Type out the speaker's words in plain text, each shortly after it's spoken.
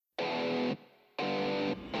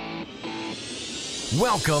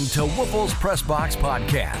Welcome to Woelfel's Press Box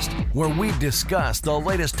Podcast, where we discuss the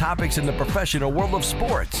latest topics in the professional world of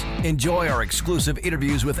sports. Enjoy our exclusive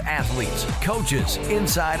interviews with athletes, coaches,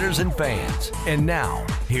 insiders, and fans. And now,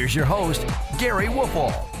 here's your host, Gary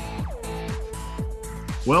Woelfel.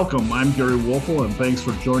 Welcome, I'm Gary Woelfel, and thanks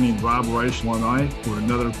for joining Rob Reischel and I for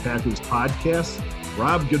another Packers podcast.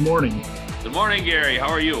 Rob, good morning. Good morning, Gary. How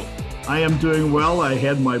are you? I am doing well. I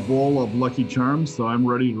had my bowl of Lucky Charms, so I'm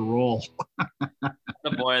ready to roll.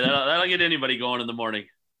 Oh boy, that'll get anybody going in the morning.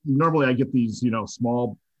 Normally I get these,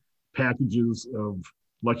 small packages of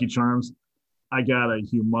Lucky Charms. I got a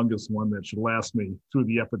humongous one that should last me through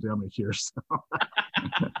the epidemic here. So.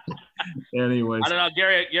 Anyways. I don't know,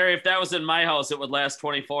 Gary, if that was in my house, it would last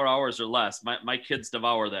 24 hours or less. My kids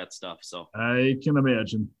devour that stuff. So I can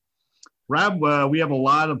imagine. Rob, we have a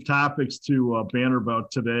lot of topics to banter about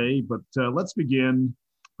today, but let's begin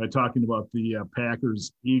by talking about the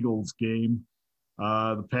Packers-Eagles game.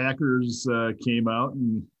 The Packers came out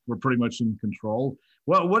and were pretty much in control.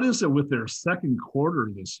 Well, what is it with their second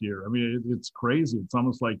quarter this year? I mean, it's crazy. It's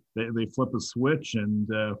almost like they flip a switch and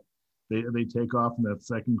they take off in that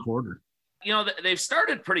second quarter. They've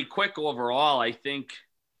started pretty quick overall. I think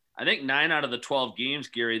 9 out of the 12 games,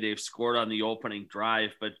 Gary, they've scored on the opening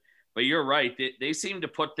drive, but you're right. They seem to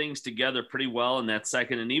put things together pretty well in that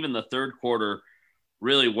second and even the third quarter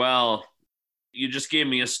really well. You just gave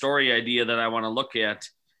me a story idea that I want to look at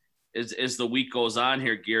as the week goes on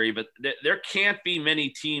here, Gary. But there can't be many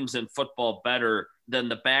teams in football better than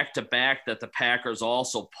the back-to-back that the Packers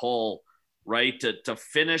also pull, right, to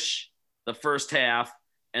finish the first half.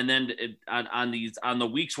 And then on the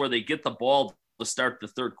weeks where they get the ball to start the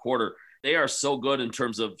third quarter, they are so good in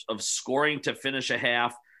terms of scoring to finish a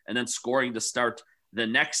half and then scoring to start the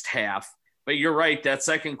next half. But you're right, that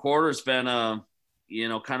second quarter has been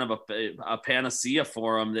kind of a panacea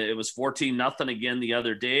for them. It was 14-0 again the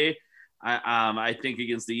other day. I think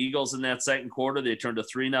against the Eagles in that second quarter, they turned a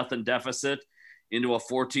 3-0 deficit into a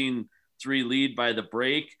 14-3 lead by the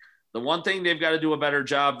break. The one thing they've got to do a better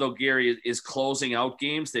job, though, Gary, is closing out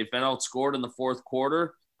games. They've been outscored in the fourth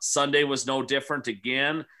quarter. Sunday was no different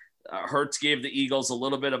again. Hurts gave the Eagles a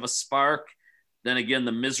little bit of a spark. Then again,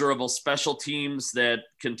 the miserable special teams that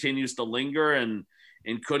continues to linger and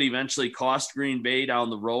could eventually cost Green Bay down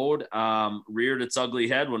the road reared its ugly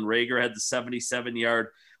head when Rager had the 77-yard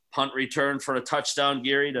punt return for a touchdown,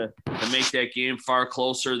 Gary, to make that game far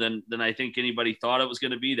closer than I think anybody thought it was going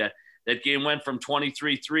to be. That game went from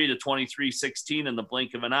 23-3 to 23-16 in the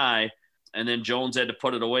blink of an eye, and then Jones had to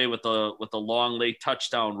put it away with a long late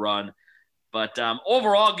touchdown run. But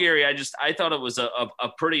overall, Gary, I thought it was a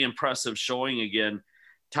pretty impressive showing again,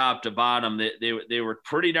 top to bottom. They were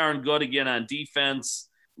pretty darn good again on defense,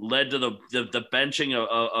 led to the benching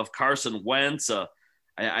of Carson Wentz.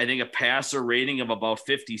 I think a passer rating of about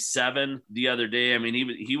 57 the other day. I mean,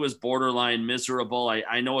 he was borderline miserable.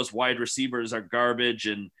 I know his wide receivers are garbage,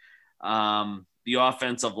 and the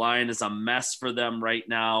offensive line is a mess for them right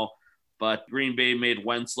now. But Green Bay made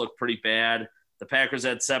Wentz look pretty bad. The Packers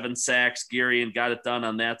had 7 sacks, Gary, and got it done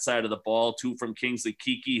on that side of the ball. 2 from Kingsley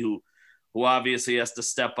Keke, who obviously has to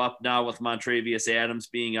step up now with Montravius Adams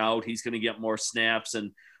being out. He's going to get more snaps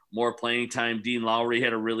and more playing time. Dean Lowry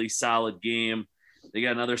had a really solid game. They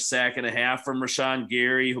got another sack and a half from Rashawn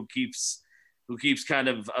Gary, who keeps kind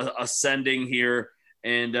of ascending here,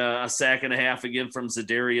 and a sack and a half again from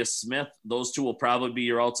Zadarius Smith. Those two will probably be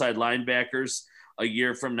your outside linebackers a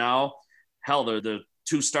year from now. Hell, they're the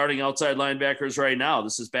 2 starting outside linebackers right now.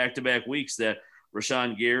 This is back-to-back weeks that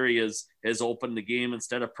Rashawn Gary has opened the game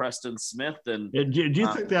instead of Preston Smith. And do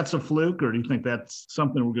you think that's a fluke, or do you think that's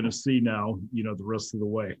something we're going to see now, the rest of the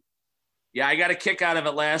way? Yeah, I got a kick out of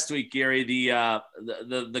it last week, Gary.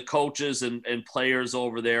 The coaches and players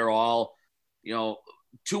over there all,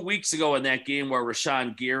 2 weeks ago in that game where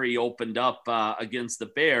Rashawn Gary opened up against the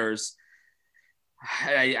Bears,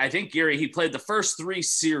 I think, Gary, he played the first 3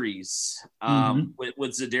 series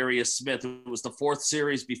with Zadarius Smith. It was the 4th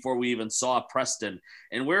series before we even saw Preston.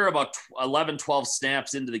 And we're about 11, 12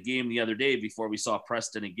 snaps into the game the other day before we saw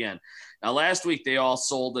Preston again. Now, last week they all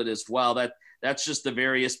sold it as well. That's just the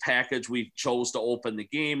various package we chose to open the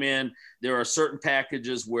game in. There are certain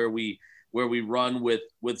packages where we run with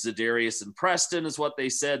Zadarius and Preston is what they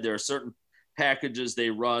said. There are certain packages they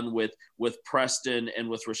run with Preston and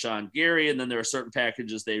with Rashawn Gary, and then there are certain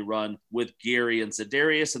packages they run with Gary and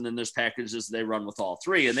Zadarius, and then there's packages they run with all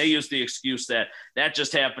 3. And they use the excuse that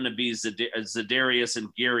just happened to be Zadarius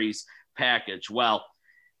and Gary's package. Well,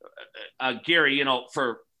 Gary,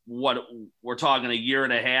 for what we're talking a year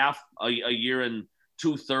and a half, a year and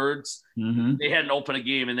 2/3. Mm-hmm. They hadn't opened a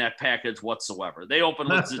game in that package whatsoever. They opened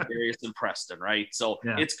with Za'Darius and Preston, right? So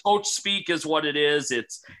it's coach speak is what it is.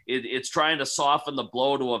 It's trying to soften the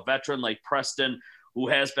blow to a veteran like Preston, who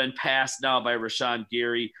has been passed now by Rashawn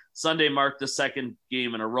Gary. Sunday marked the second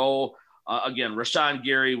game in a row. Again, Rashawn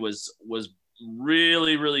Gary was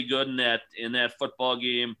really, really good in that football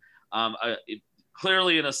game.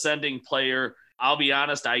 Clearly an ascending player. I'll be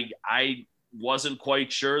honest, I wasn't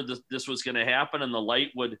quite sure that this was going to happen and the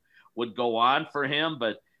light would go on for him.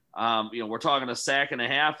 But, we're talking a sack and a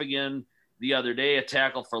half again the other day, a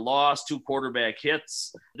tackle for loss, 2 quarterback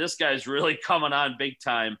hits. This guy's really coming on big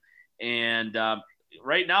time. And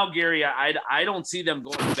right now, Gary, I don't see them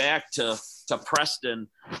going back to Preston,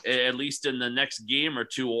 at least in the next game or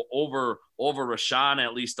two, over Rashawn,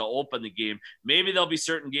 at least to open the game. Maybe there'll be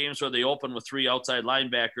certain games where they open with 3 outside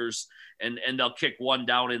linebackers and they'll kick one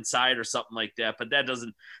down inside or something like that. But that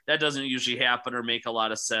doesn't usually happen or make a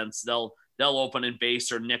lot of sense. They'll open in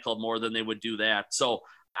base or nickel more than they would do that. So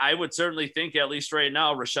I would certainly think, at least right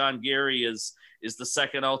now, Rashawn Gary is the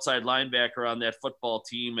second outside linebacker on that football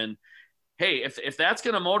team. And hey, if that's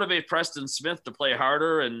going to motivate Preston Smith to play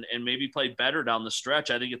harder and maybe play better down the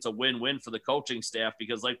stretch, I think it's a win-win for the coaching staff,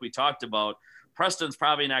 because like we talked about, Preston's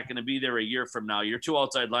probably not going to be there a year from now. Your 2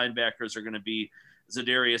 outside linebackers are going to be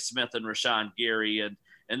Za'Darius Smith and Rashawn Gary. And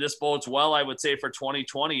this bodes well, I would say, for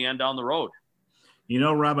 2020 and down the road.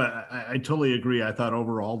 Rob, I totally agree. I thought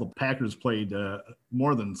overall the Packers played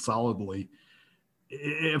more than solidly.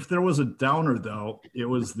 If there was a downer, though, it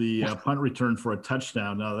was the punt return for a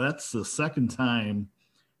touchdown. Now, that's the second time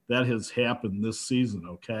that has happened this season,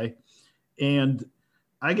 okay? And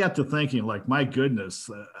I got to thinking, like, my goodness,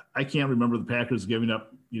 I can't remember the Packers giving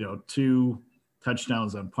up, 2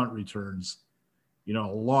 touchdowns on punt returns, a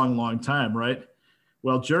long, long time, right?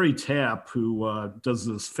 Well, Jerry Tapp, who does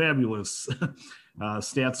this fabulous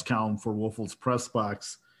stats column for Woelfel's Press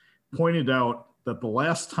Box, pointed out that the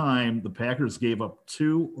last time the Packers gave up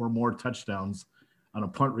 2 or more touchdowns on a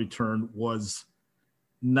punt return was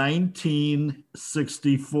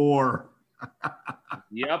 1964.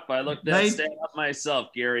 Yep, I looked that stat up myself,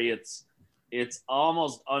 Gary. It's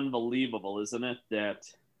almost unbelievable, isn't it?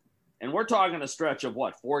 And we're talking a stretch of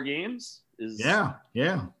what, 4 games? Yeah.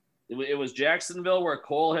 It was Jacksonville where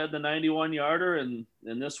Cole had the 91-yarder, and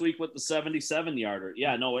this week with the 77-yarder.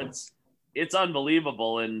 Yeah, no, it's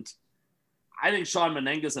unbelievable. And I think Sean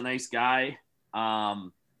Menenga's a nice guy.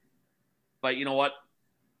 But you know what?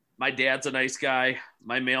 My dad's a nice guy.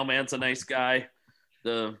 My mailman's a nice guy.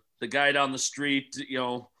 The guy down the street,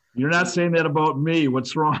 You're not saying that about me.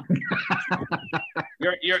 What's wrong?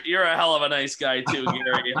 You're a hell of a nice guy too,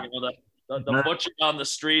 Gary. The butcher on the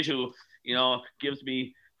street who, gives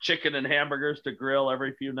me chicken and hamburgers to grill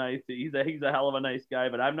every few nights. He's a hell of a nice guy,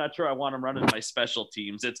 but I'm not sure I want him running my special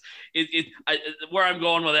teams. Where I'm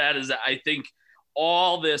going with that is that I think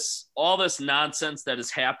all this nonsense that has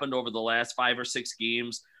happened over the last 5 or 6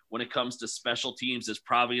 games when it comes to special teams is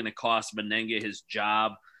probably going to cost Menenga his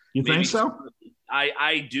job. You think so?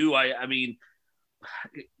 I do. I mean,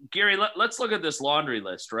 Gary, let's look at this laundry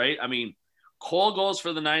list, right? I mean, Cole goes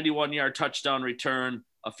for the 91-yard touchdown return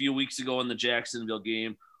a few weeks ago in the Jacksonville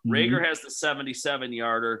game. Mm-hmm. Rager has the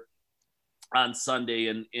 77-yarder on Sunday,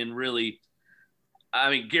 and really, I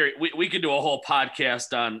mean, Gary, we could do a whole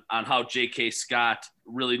podcast on how J.K. Scott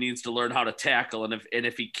really needs to learn how to tackle, and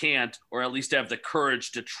if he can't, or at least have the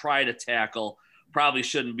courage to try to tackle, probably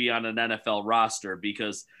shouldn't be on an NFL roster,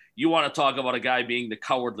 because you want to talk about a guy being the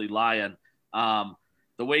cowardly lion. The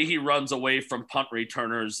way he runs away from punt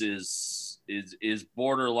returners is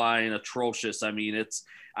borderline atrocious. I mean,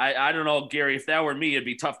 I don't know, Gary, if that were me, it'd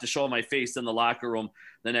be tough to show my face in the locker room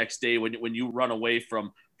the next day when you run away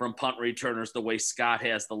from punt returners the way Scott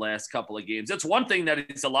has the last couple of games. It's one thing that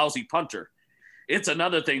he's a lousy punter. It's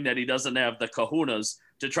another thing that he doesn't have the kahunas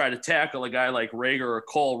to try to tackle a guy like Rager or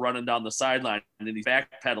Cole running down the sideline, and then he's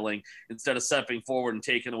backpedaling instead of stepping forward and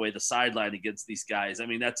taking away the sideline against these guys. I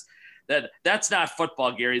mean, that's not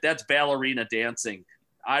football, Gary. That's ballerina dancing.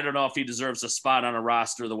 I don't know if he deserves a spot on a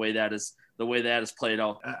roster the way that is played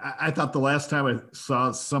out. I thought the last time I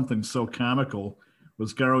saw something so comical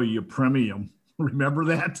was Garo Yepremian. Remember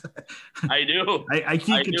that? I do. I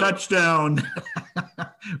keep a touchdown,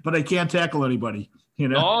 but I can't tackle anybody.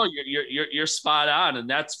 No, you're spot on, and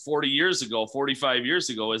that's 40 years ago, 45 years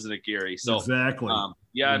ago, isn't it, Gary? So exactly. No,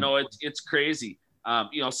 it's crazy.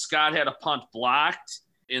 Scott had a punt blocked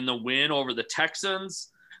in the win over the Texans.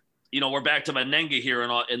 We're back to Menenga here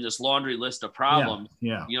in this laundry list of problems.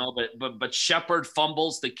 Yeah. But Shepard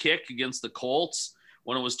fumbles the kick against the Colts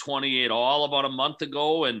when it was 28 all about a month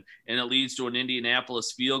ago, and it leads to an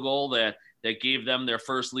Indianapolis field goal that that gave them their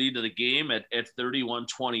first lead of the game at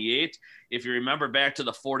 31-28. If you remember back to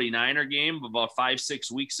the 49er game about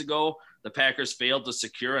 5-6 weeks ago, the Packers failed to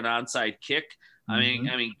secure an onside kick. I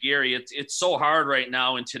mean, Gary, it's so hard right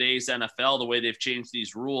now in today's NFL, the way they've changed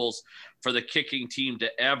these rules, for the kicking team to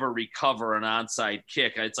ever recover an onside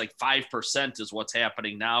kick. It's like 5% is what's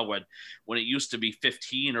happening now when it used to be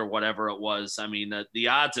 15 or whatever it was. I mean, the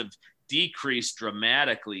odds have decreased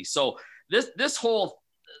dramatically. So this whole,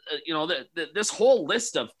 this whole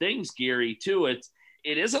list of things, Gary, too, it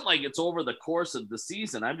isn't like it's over the course of the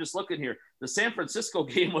season. I'm just looking here. The San Francisco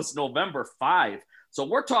game was November 5. So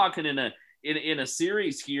we're talking in a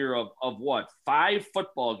series here of what, 5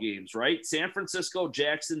 football games, right? San Francisco,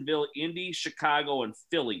 Jacksonville, Indy, Chicago, and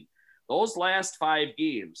Philly. Those last 5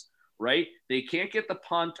 games, right? They can't get the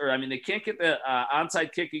punt, they can't get the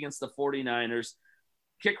onside kick against the 49ers.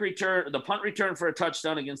 The punt return for a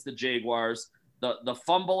touchdown against the Jaguars. The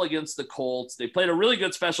fumble against the Colts. They played a really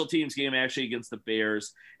good special teams game actually against the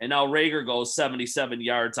Bears. And now Rager goes 77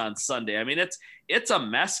 yards on Sunday. I mean, it's a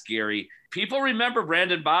mess, Gary. People remember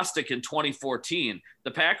Brandon Bostic in 2014.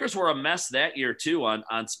 The Packers were a mess that year too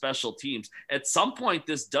on special teams. At some point,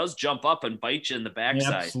 this does jump up and bite you in the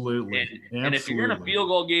backside. Absolutely. And if you're in a field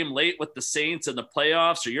goal game late with the Saints in the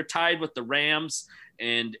playoffs, or you're tied with the Rams,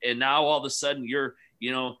 and now all of a sudden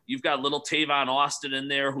you've got little Tavon Austin in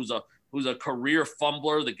there who's a career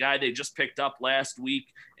fumbler, the guy they just picked up last week.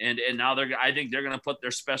 And now I think they're going to put their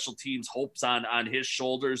special teams hopes on his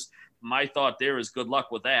shoulders. My thought there is good luck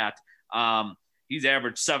with that. He's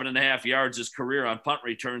averaged 7.5 yards his career on punt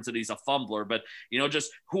returns, and he's a fumbler. But,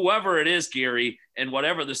 just whoever it is, Gary, and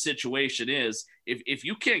whatever the situation is, if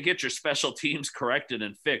you can't get your special teams corrected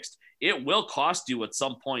and fixed, it will cost you at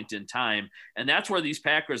some point in time. And that's where these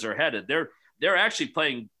Packers are headed. They're actually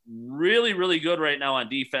playing really, really good right now on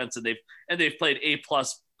defense, and they've played A+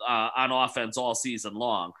 on offense all season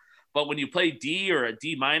long. But when you play D or a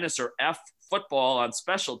D- or F football on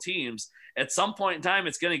special teams, at some point in time,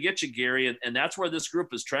 it's going to get you, Gary, and that's where this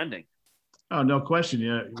group is trending. Oh, no question.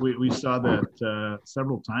 Yeah, we saw that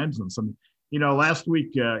several times on some. Last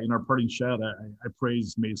week in our parting shot, I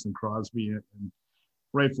praised Mason Crosby, and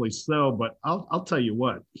rightfully so. But I'll tell you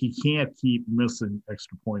what, he can't keep missing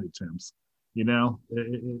extra point attempts. To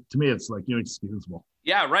me, it's like inexcusable.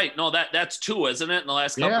 Yeah, right. No, that's 2, isn't it? In the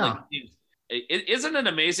last couple of games. Isn't it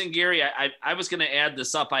amazing, Gary? I was going to add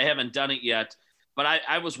this up. I haven't done it yet, but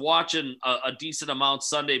I was watching a decent amount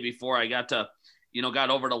Sunday before I got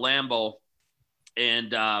over to Lambeau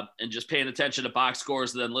and just paying attention to box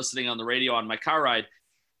scores and then listening on the radio on my car ride.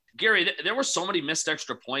 Gary, there were so many missed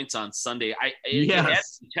extra points on Sunday. It had to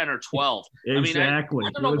be 10 or 12. Exactly.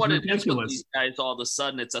 I don't know what ridiculous. It is with these guys all of a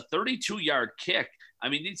sudden. It's a 32-yard kick. I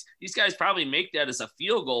mean, these guys probably make that as a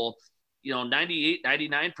field goal, 98,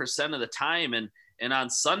 99% of the time. And on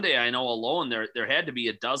Sunday, I know alone there had to be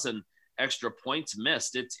a dozen extra points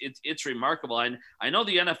missed. It's remarkable. I know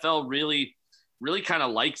the NFL really kind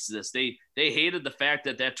of likes this. They hated the fact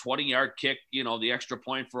that 20-yard kick, the extra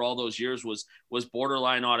point for all those years was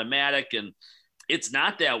borderline automatic, and it's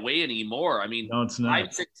not that way anymore. I mean, no, it's not.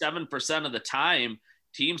 5, 6, 7% of the time,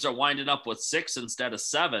 teams are winding up with 6 instead of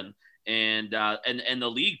 7, and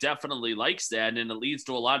the league definitely likes that, and it leads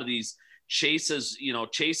to a lot of these chases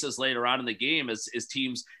later on in the game as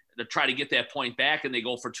teams to try to get that point back, and they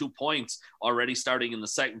go for 2 points already starting in the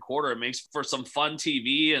second quarter. It makes for some fun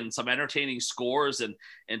TV and some entertaining scores and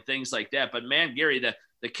things like that. But man, Gary,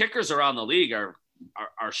 the kickers around the league are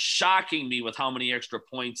shocking me with how many extra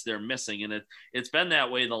points they're missing. And it's been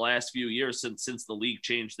that way the last few years since the league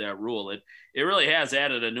changed that rule. It really has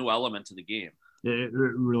added a new element to the game. It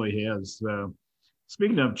really has.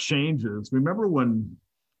 Speaking of changes, remember when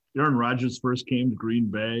Aaron Rodgers first came to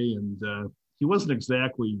Green Bay, and he wasn't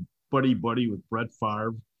exactly buddy with Brett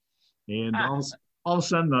Favre, and all of a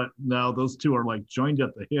sudden now those two are like joined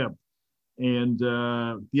at the hip. And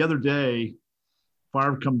the other day,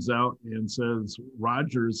 Favre comes out and says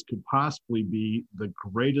Rodgers could possibly be the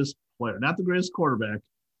greatest player, not the greatest quarterback,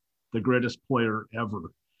 the greatest player ever.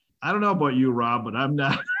 I don't know about you, Rob, but I'm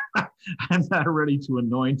not I'm not ready to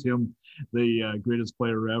anoint him the greatest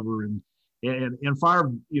player ever. And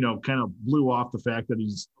Favre, kind of blew off the fact that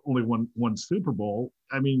he's only won one Super Bowl.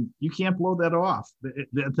 I mean, you can't blow that off.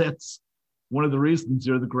 That's one of the reasons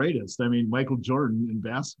you're the greatest. I mean, Michael Jordan in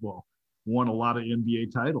basketball won a lot of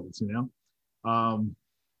NBA titles, I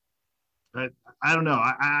don't know.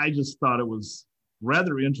 I just thought it was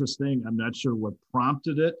rather interesting. I'm not sure what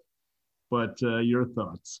prompted it, but your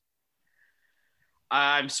thoughts?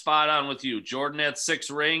 I'm spot on with you. Jordan had 6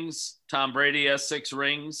 rings. Tom Brady has 6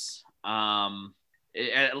 rings.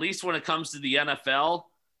 At least when it comes to the NFL,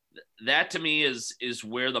 that to me is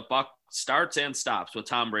where the buck starts and stops with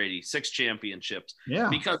Tom Brady. 6 championships. Yeah.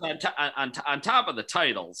 Because on top of the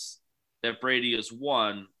titles that Brady has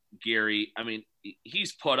won, Gary, I mean,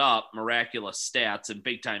 he's put up miraculous stats and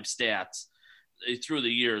big time stats through the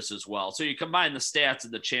years as well. So you combine the stats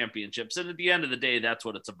and the championships, and at the end of the day, that's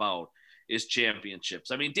what it's about, is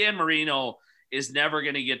championships. I mean, Dan Marino is never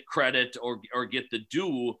going to get credit or get the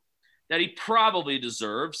due that he probably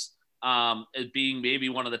deserves, as being maybe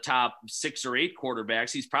one of the top 6 or 8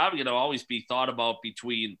 quarterbacks. He's probably going to always be thought about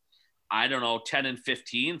between, I don't know, 10 and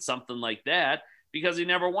 15, something like that, because he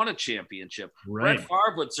never won a championship. Right. Brett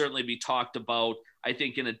Favre would certainly be talked about, I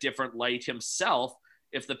think, in a different light himself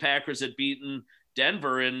if the Packers had beaten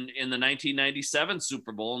Denver in the 1997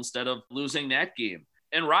 Super Bowl instead of losing that game.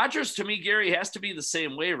 And Rodgers, to me, Gary, has to be the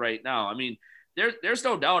same way right now. I mean, there's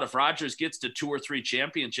no doubt if Rodgers gets to 2 or 3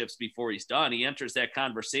 championships before he's done, he enters that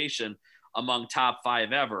conversation among top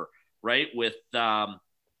 5 ever, right? With,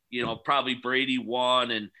 probably Brady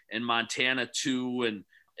 1 and Montana 2. And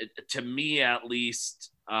to me, at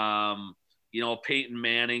least, Peyton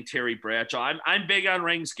Manning, Terry Bradshaw. I'm big on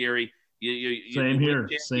rings, Gary. Same here.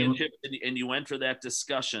 And you enter that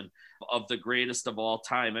discussion of the greatest of all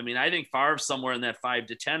time. I mean, I think Favre's somewhere in that 5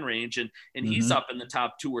 to 10 range, and he's up in the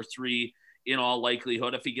top 2 or 3 in all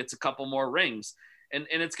likelihood if he gets a couple more rings. And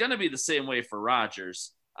it's going to be the same way for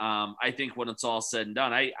Rodgers. I think when it's all said and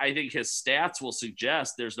done, I think his stats will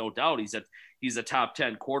suggest there's no doubt he's a top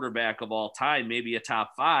 10 quarterback of all time, maybe a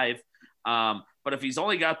top 5. But if he's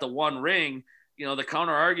only got the 1 ring, the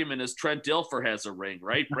counter argument is Trent Dilfer has a ring,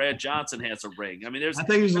 right? Brad Johnson has a ring. I mean, I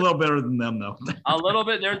think he's a little better than them, though. A little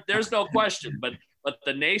bit. There's no question, but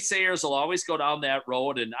the naysayers will always go down that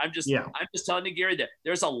road. And I'm just telling you, Gary, that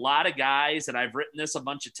there's a lot of guys, and I've written this a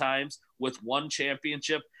bunch of times, with 1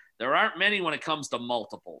 championship. There aren't many when it comes to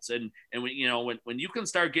multiples. And when you can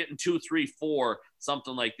start getting 2, 3, 4,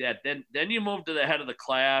 something like that, then you move to the head of the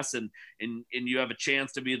class, and you have a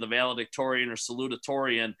chance to be the valedictorian or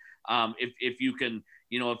salutatorian. If you can,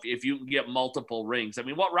 if you can get multiple rings. I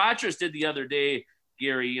mean, what Rodgers did the other day,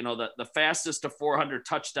 Gary, the fastest to 400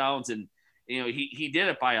 touchdowns, and he did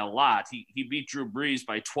it by a lot. He beat Drew Brees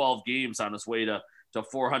by 12 games on his way to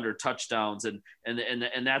 400 touchdowns, and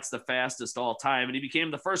that's the fastest all time. And he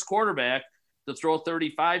became the first quarterback to throw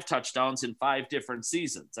 35 touchdowns in 5 different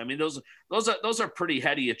seasons. I mean, those are pretty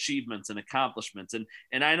heady achievements and accomplishments.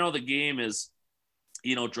 And I know the game is,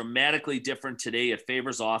 dramatically different today. It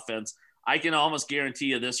favors offense. I can almost guarantee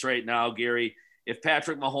you this right now, Gary, if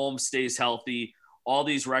Patrick Mahomes stays healthy, all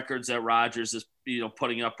these records that Rodgers is,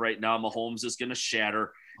 putting up right now, Mahomes is going to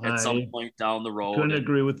shatter at some point down the road. Couldn't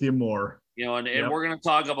agree with you more. And we're going to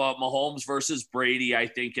talk about Mahomes versus Brady, I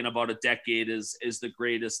think, in about a decade is the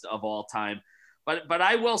greatest of all time. But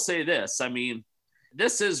I will say this. I mean,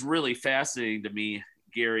 this is really fascinating to me,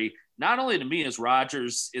 Gary. Not only to me is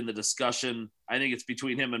Rodgers in the discussion. I think it's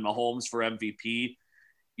between him and Mahomes for MVP.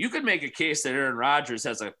 You could make a case that Aaron Rodgers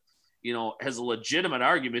has a legitimate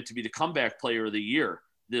argument to be the comeback player of the year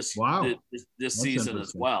this season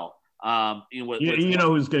as well.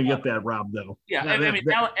 Who's going to get that, Rob, though? Yeah,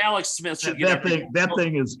 Alex Smith should get that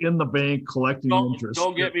thing is in the bank collecting interest.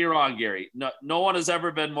 Don't get me wrong, Gary. No one has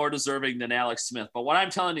ever been more deserving than Alex Smith. But what I'm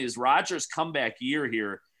telling you is Rodgers' comeback year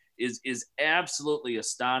here is absolutely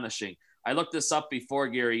astonishing. I looked this up before,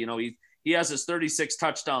 Gary. He has his 36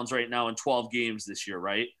 touchdowns right now in 12 games this year,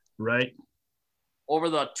 right? Right. Over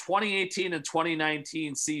the 2018 and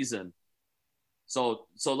 2019 season. So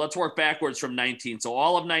let's work backwards from 19. So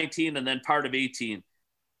all of 19 and then part of 18.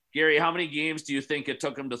 Gary, how many games do you think it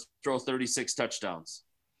took him to throw 36 touchdowns?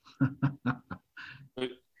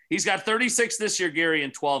 He's got 36 this year, Gary,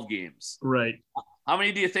 in 12 games. Right. How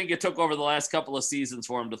many do you think it took over the last couple of seasons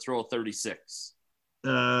for him to throw 36?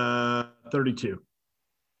 32.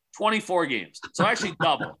 24 games. So actually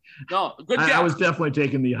double. No, good guess. I was definitely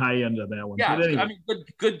taking the high end of that one. Yeah, anyway. I mean,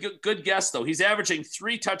 good guess, though. He's averaging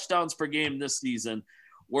 3 touchdowns per game this season,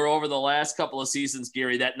 where over the last couple of seasons,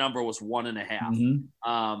 Gary, that number was 1.5.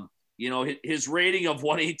 Mm-hmm. His rating of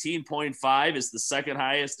 118.5 is the second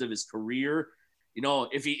highest of his career.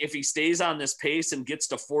 If he stays on this pace and gets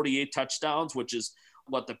to 48 touchdowns, which is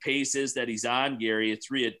what the pace is that he's on, Gary, at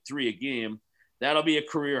three a game, that'll be a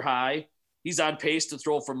career high. He's on pace to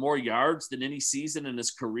throw for more yards than any season in his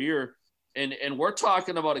career. And we're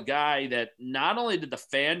talking about a guy that not only did the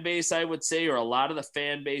fan base, I would say, or a lot of the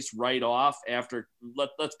fan base write off after,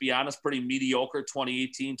 let's be honest, pretty mediocre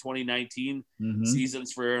 2018, 2019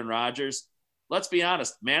 seasons for Aaron Rodgers. Let's be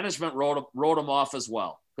honest, management wrote him off as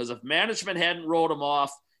well. Because if management hadn't wrote him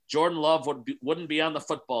off, Jordan Love wouldn't be on the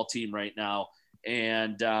football team right now.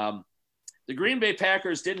 And the Green Bay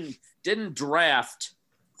Packers didn't draft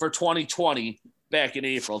for 2020 back in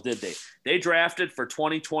April, did they? They drafted for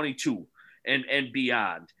 2022 and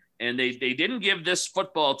beyond. And they didn't give this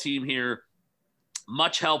football team here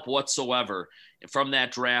much help whatsoever from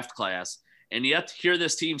that draft class. And yet here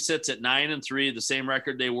this team sits at 9-3, the same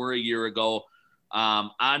record they were a year ago,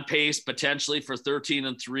 on pace potentially for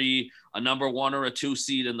 13-3, a number 1 or a 2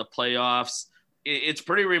 seed in the playoffs. It's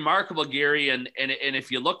pretty remarkable, Gary. And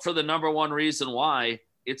if you look for the number one reason why,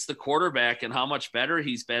 it's the quarterback and how much better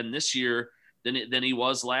he's been this year than he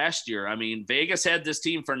was last year. I mean, Vegas had this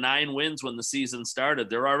team for 9 wins when the season started.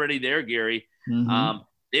 They're already there, Gary. Mm-hmm.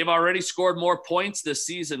 They've already scored more points this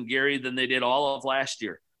season, Gary, than they did all of last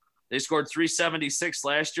year. They scored 376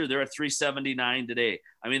 last year. They're at 379 today.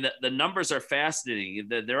 I mean, the numbers are fascinating.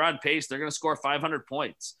 They're on pace. They're going to score 500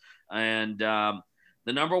 points. And the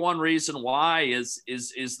number one reason why is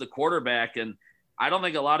the quarterback. And I don't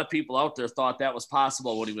think a lot of people out there thought that was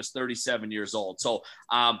possible when he was 37 years old. So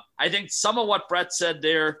I think some of what Brett said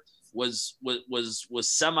there was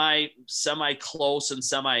semi close and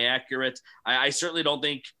semi accurate. I certainly don't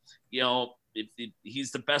think,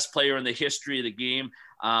 he's the best player in the history of the game.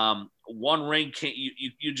 One ring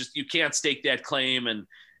you can't stake that claim, and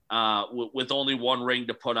with only one ring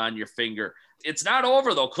to put on your finger. It's not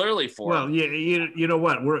over though, clearly for him. Yeah, you know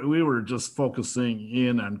what? We were just focusing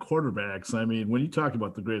in on quarterbacks. I mean, when you talk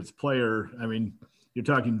about the greatest player, I mean, you're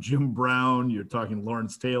talking Jim Brown, you're talking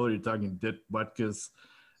Lawrence Taylor, you're talking Dick Butkus.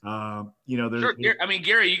 Sure. I mean,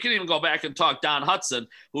 Gary, you can even go back and talk Don Hudson,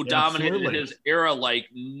 who dominated his era like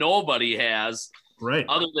nobody has, right?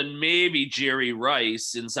 Other than maybe Jerry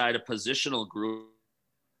Rice inside a positional group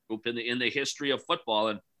in the history of football.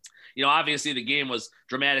 And obviously the game was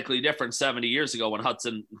dramatically different 70 years ago when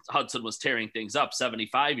Hudson was tearing things up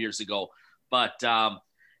 75 years ago. But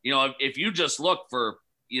if you just look for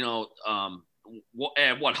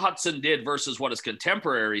what Hudson did versus what his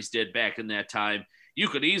contemporaries did back in that time, you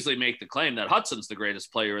could easily make the claim that Hudson's the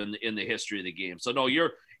greatest player in the history of the game. So no,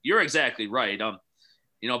 you're exactly right.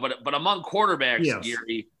 But among quarterbacks, yes,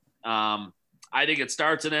 Gary, I think it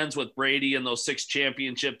starts and ends with Brady and those 6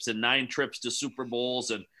 championships and 9 trips to Super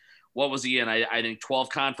Bowls. And what was he in? I think 12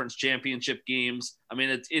 conference championship games. I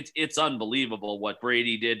mean, it's unbelievable what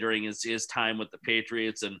Brady did during his time with the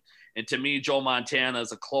Patriots. And to me, Joe Montana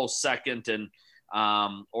is a close second, and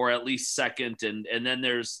or at least second. And then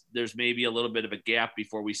there's maybe a little bit of a gap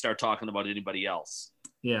before we start talking about anybody else.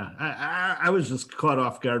 Yeah. I was just caught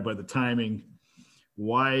off guard by the timing.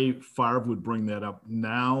 Why Favre would bring that up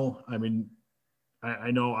now. I mean,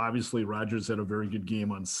 I know obviously Rodgers had a very good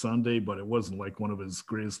game on Sunday, but it wasn't like one of his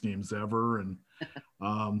greatest games ever. And,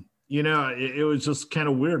 it was just kind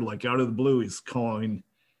of weird. Like out of the blue, he's calling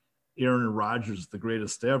Aaron Rodgers the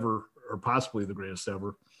greatest ever, or possibly the greatest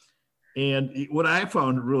ever. And what I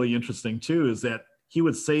found really interesting too, is that he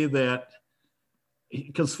would say that,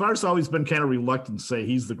 because Favre's always been kind of reluctant to say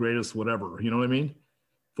he's the greatest, whatever, you know what I mean?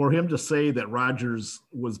 For him to say that Rodgers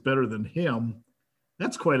was better than him,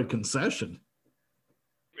 that's quite a concession.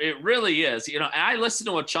 It really is. I listened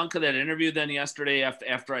to a chunk of that interview then yesterday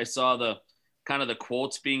after I saw the kind of the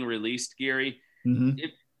quotes being released, Gary. Mm-hmm.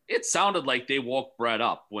 It sounded like they woke Brett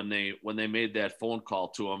up when they made that phone call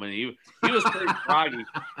to him, and he was pretty groggy.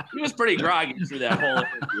 He was pretty groggy through that whole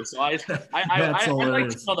interview. So I like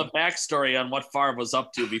to know the backstory on what Favre was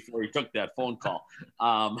up to before he took that phone call.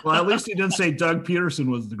 Well, at least he didn't say Doug Peterson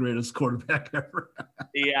was the greatest quarterback ever.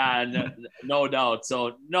 Yeah, no doubt.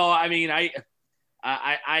 So no, I mean I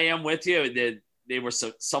am with you that they were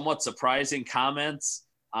somewhat surprising comments.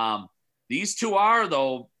 These two are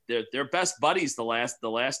though. They're best buddies the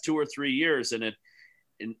last 2 or 3 years. And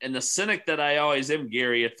the cynic that I always am,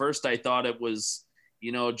 Gary, at first I thought it was,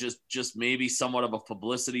 just maybe somewhat of a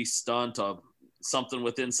publicity stunt of something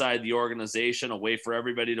with inside the organization, a way for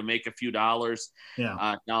everybody to make a few dollars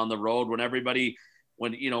down the road when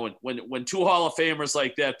two Hall of Famers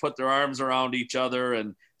like that put their arms around each other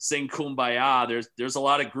and sing Kumbaya, there's a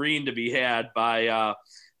lot of green to be had by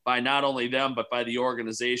not only them, but by the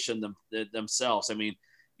organization themselves. I mean,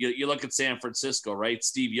 you look at San Francisco, right?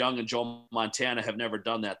 Steve Young and Joe Montana have never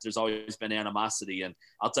done that. There's always been animosity. And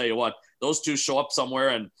I'll tell you what, those two show up somewhere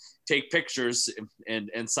and take pictures and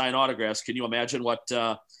sign autographs. Can you imagine what,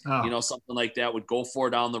 something like that would go for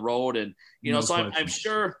down the road? And, so I'm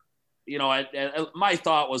sure, my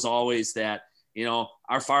thought was always that,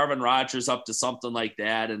 are Favre and Rodgers up to something like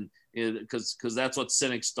that? And because that's what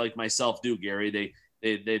cynics like myself do, Gary.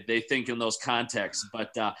 They think in those contexts, but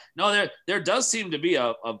no, there does seem to be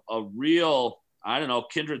a real, I don't know,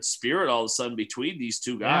 kindred spirit all of a sudden between these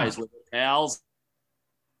two guys with pals.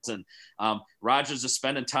 And Rodgers is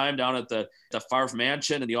spending time down at the Favre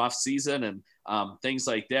mansion in the off season and things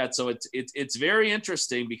like that. So it's very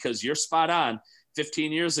interesting because you're spot on.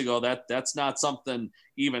 15 years ago, that's not something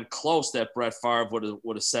even close that Brett Favre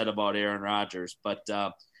would have said about Aaron Rodgers. But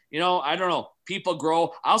I don't know. People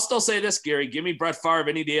grow. I'll still say this, Gary. Give me Brett Favre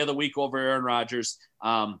any day of the week over Aaron Rodgers.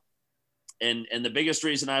 And the biggest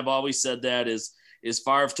reason I've always said that is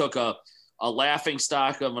Favre took a laughing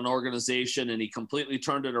stock of an organization and he completely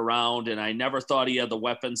turned it around. And I never thought he had the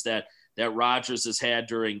weapons that Rodgers has had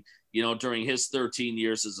during his 13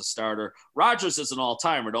 years as a starter. Rodgers is an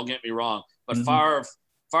all-timer, don't get me wrong, but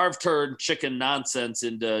Favre turned chicken nonsense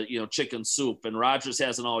into, chicken soup, and Rodgers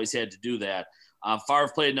hasn't always had to do that.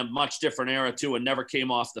 Favre played in a much different era too and never came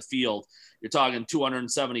off the field. You're talking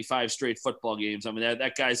 275 straight football games. I mean,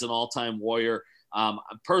 that guy's an all-time warrior.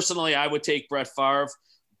 Personally, I would take Brett Favre,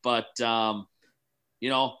 but I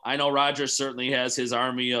know Rodgers certainly has his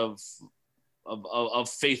army of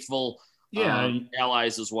faithful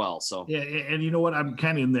allies as well. So yeah, and you know what? I'm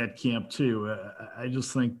kind of in that camp too. I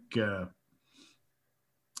just think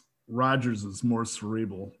Rodgers is more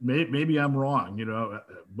cerebral. Maybe I'm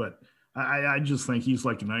wrong, but I just think he's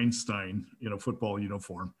like an Einstein in a football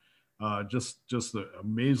uniform. Just an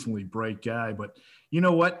amazingly bright guy. But you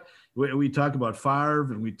know what? We talk about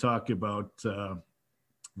Favre and we talk about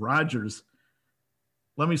Rodgers.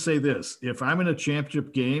 Let me say this. If I'm in a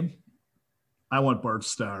championship game, I want Bart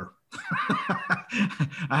Starr.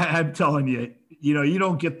 I'm telling you, you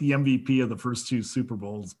don't get the MVP of the first two Super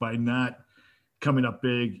Bowls by not coming up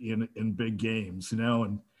big in big games,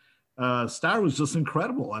 and Starr was just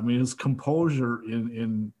incredible. I mean, his composure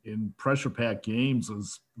in pressure-packed games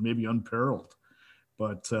was maybe unparalleled.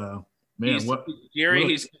 But he's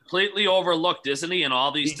completely overlooked, isn't he? In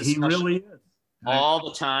all these discussions, he really is all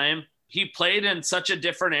the time. He played in such a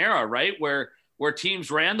different era, right? Where teams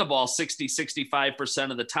ran the ball 60-65%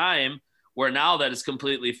 of the time, where now that is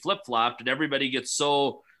completely flip-flopped and everybody gets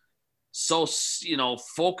so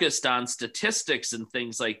focused on statistics and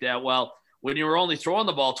things like that. Well, when you were only throwing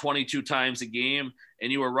the ball 22 times a game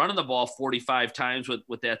and you were running the ball 45 times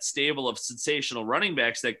with that stable of sensational running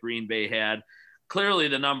backs that Green Bay had, clearly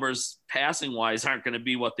the numbers passing wise aren't going to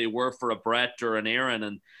be what they were for a Brett or an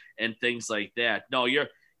Aaron and things like that. No, you're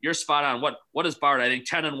spot on. What is Bart? I think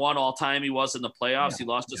 10-1 all time he was in the playoffs. He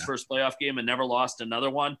lost his first playoff game and never lost another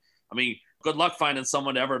one. I mean, good luck finding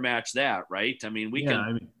someone to ever match that, right? I mean, we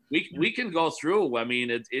can go through. I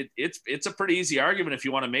mean, it's a pretty easy argument if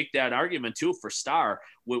you want to make that argument too for Starr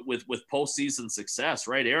with postseason success,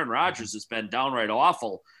 right? Aaron Rodgers has been downright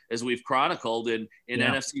awful as we've chronicled in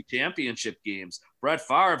NFC Championship games. Brett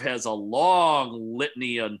Favre has a long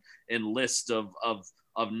litany and list of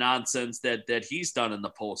nonsense that he's done in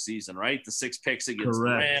the postseason, right? The 6 picks against the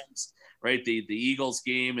Rams, right? The Eagles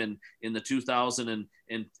game in the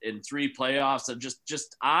 2003 playoffs, and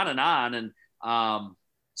just on and on. And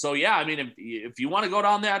so yeah, I mean, if you want to go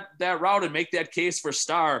down that route and make that case for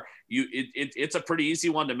Starr, it's a pretty easy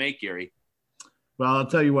one to make, Gary. Well, I'll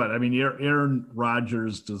tell you what. I mean, Aaron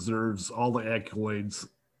Rodgers deserves all the accolades,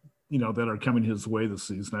 that are coming his way this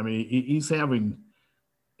season. I mean, he's having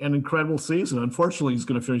an incredible season. Unfortunately, he's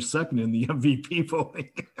going to finish second in the MVP voting.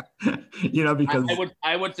 Because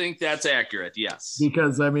I would think that's accurate. Yes,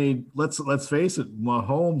 because I mean, let's face it,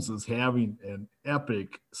 Mahomes is having an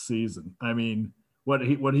epic season. I mean, what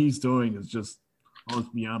he's doing is just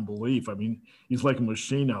almost beyond belief. I mean, he's like a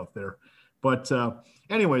machine out there. But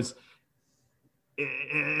anyways,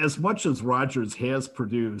 as much as Rodgers has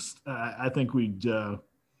produced, I think we'd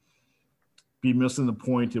be missing the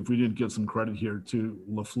point if we didn't give some credit here to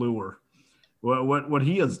LaFleur. What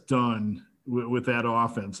he has done with that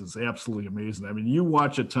offense is absolutely amazing. I mean, you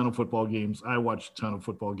watch a ton of football games. I watch a ton of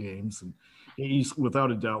football games, and he's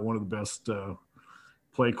without a doubt one of the best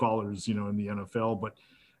play callers, in the NFL. But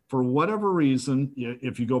for whatever reason,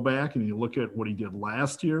 if you go back and you look at what he did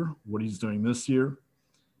last year, what he's doing this year,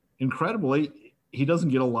 incredibly, he doesn't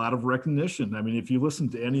get a lot of recognition. I mean, if you listen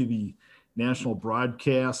to any of the national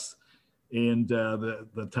broadcasts, and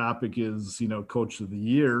the topic is, Coach of the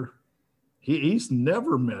Year, he's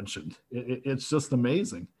never mentioned. It's just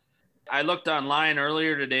amazing. I looked online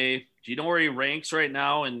earlier today. Do you know where he ranks right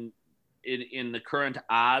now in the current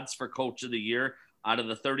odds for Coach of the Year out of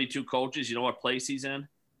the 32 coaches? You know what place he's in?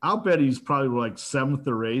 I'll bet he's probably like 7th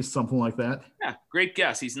or 8th, something like that. Yeah, great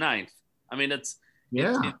guess. He's 9th. I mean,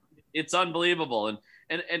 it's unbelievable.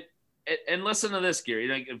 And listen to this,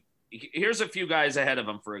 Gary. Here's a few guys ahead of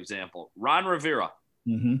him, for example. Ron Rivera.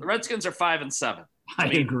 Mm-hmm. The Redskins are 5-7. I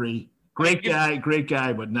agree. Great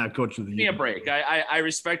guy, but not Coach of the Year. Give me a break. I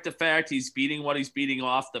respect the fact he's beating what he's beating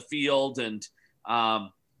off the field, and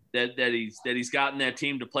that he's gotten that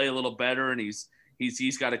team to play a little better, and he's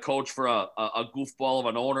got a coach for a goofball of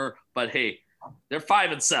an owner. But hey, they're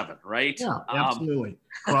 5-7, right? Yeah, absolutely.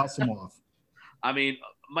 Cross them off. I mean,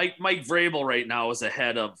 Mike Vrabel right now is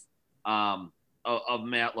ahead of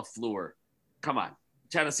Matt LaFleur. Come on,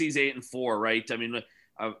 Tennessee's 8-4, right? I mean,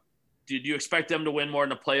 did you expect them to win more in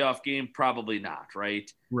the playoff game? Probably not,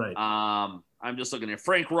 right? Right. I'm just looking at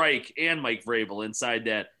Frank Reich and Mike Vrabel inside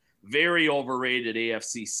that very overrated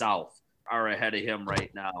AFC South are ahead of him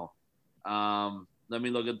right now. Let me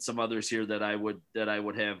look at some others here that I would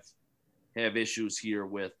have issues here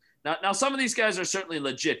with. Now some of these guys are certainly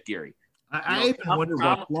legit, Gary. I even wonder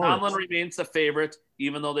about Flores. Tomlin remains the favorite,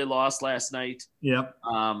 even though they lost last night. Yep.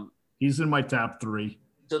 He's in my top 3.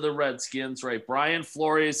 To the Redskins, right? Brian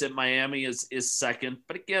Flores at Miami is second,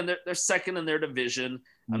 but again, they're second in their division.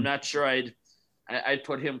 Mm-hmm. I'm not sure I'd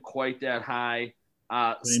put him quite that high.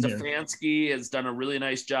 Stefanski has done a really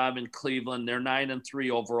nice job in Cleveland. They're 9-3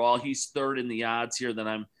 overall. He's third in the odds here that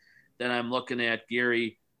I'm looking at,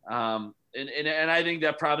 Gary. And I think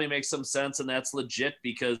that probably makes some sense, and that's legit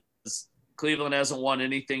because Cleveland hasn't won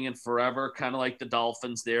anything in forever, kind of like the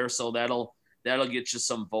Dolphins there. So that'll get you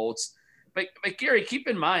some votes. But Gary, keep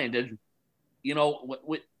in mind, and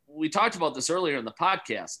we talked about this earlier in the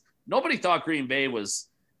podcast. Nobody thought Green Bay was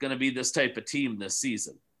going to be this type of team this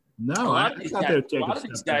season. No, a lot of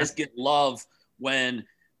these guys get love when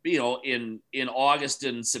in August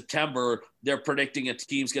and September they're predicting a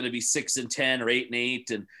team's going to be 6-10 or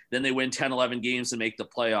 8-8, and then they win 10, 11 games and make the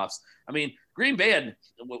playoffs. I mean, Green Bay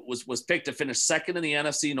was picked to finish second in the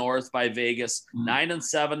NFC North by Vegas.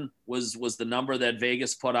 9-7 was the number that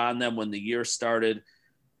Vegas put on them when the year started.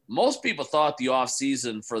 Most people thought the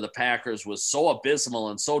offseason for the Packers was so abysmal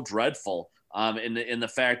and so dreadful in the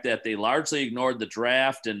fact that they largely ignored the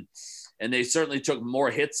draft and they certainly took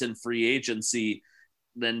more hits in free agency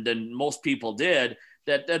than most people did,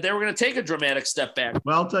 that they were going to take a dramatic step back.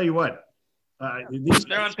 Well, I'll tell you what.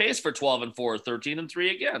 They're on pace for 12-4,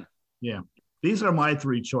 13-3 again. Yeah. These are my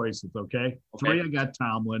 3 choices, okay? 3, I got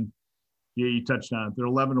Tomlin. Yeah, you touched on it. They're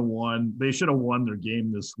 11-1. They should have won their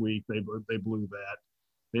game this week. They blew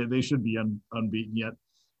that. They should be unbeaten yet.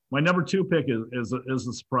 My number 2 pick is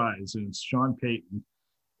a surprise, and it's Sean Payton.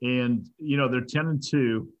 And, they're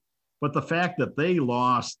 10-2. But the fact that they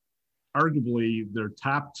lost arguably their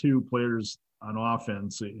top 2 players on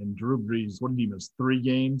offense in Drew Brees, what did he miss? 3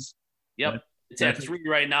 games? Yep. It's at 3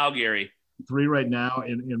 right now, Gary. 3 right now,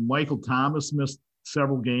 and Michael Thomas missed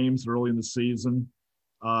several games early in the season.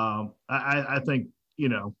 I think,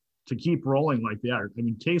 to keep rolling like they are. I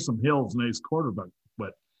mean, Taysom Hill's a nice quarterback,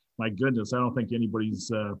 but my goodness, I don't think anybody's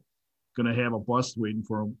going to have a bust waiting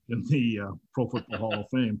for him in the Pro Football Hall of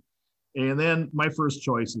Fame. And then my first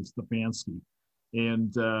choice is Stefanski.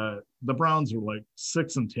 And the Browns are like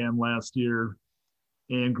 6-10 last year.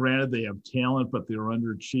 And granted, they have talent, but they're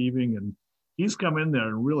underachieving. And he's come in there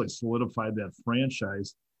and really solidified that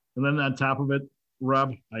franchise. And then on top of it,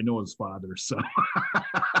 Rob, I know his father. So,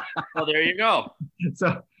 well, there you go.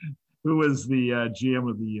 So, who was the GM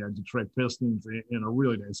of the Detroit Pistons and a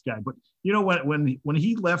really nice guy. But when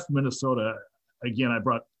he left Minnesota, again, I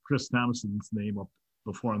brought Chris Thompson's name up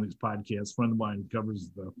before on these podcasts. A friend of mine who covers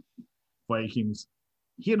the Vikings.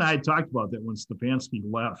 He and I talked about that when Stefanski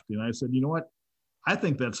left, and I said, you know what? I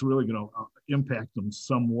think that's really going to impact them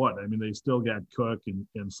somewhat. I mean, they still got Cook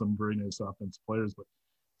and some very nice offensive players, but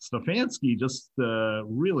Stefanski just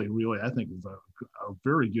really, I think, is a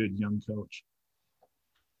very good young coach.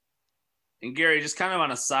 And Gary, just kind of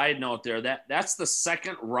on a side note there, that's the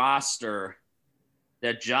second roster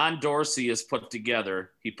that John Dorsey has put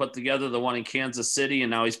together. He put together the one in Kansas City, and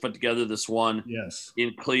now he's put together this one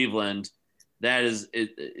in Cleveland. That is,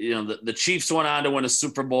 the Chiefs went on to win a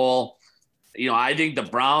Super Bowl. I think the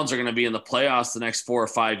Browns are going to be in the playoffs the next 4 or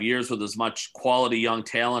 5 years with as much quality young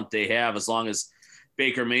talent they have, as long as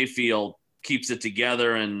Baker Mayfield keeps it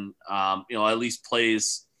together and, at least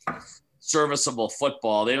plays serviceable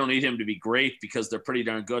football. They don't need him to be great because they're pretty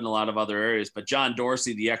darn good in a lot of other areas. But John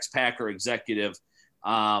Dorsey, the ex-Packer executive,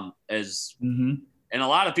 and a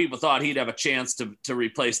lot of people thought he'd have a chance to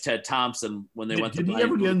replace Ted Thompson when they went to. Did he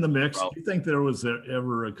ever get in the mix? Do you think there was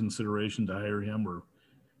ever a consideration to hire him? Or?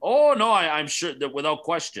 Oh no, I'm sure that without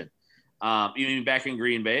question. You mean back in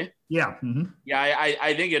Green Bay? Yeah. Mm-hmm. Yeah,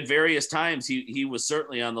 I think at various times he was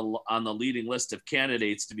certainly on the leading list of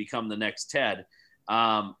candidates to become the next Ted.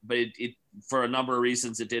 But it for a number of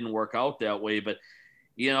reasons it didn't work out that way. But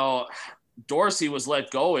Dorsey was let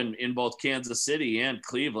go in both Kansas City and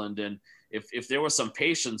Cleveland, and if there was some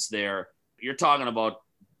patience there, you're talking about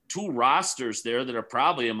two rosters there that are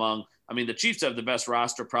probably among. I mean, the Chiefs have the best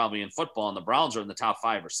roster probably in football, and the Browns are in the top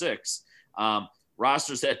 5 or 6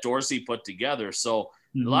 rosters that Dorsey put together. So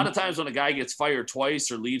a lot of times when a guy gets fired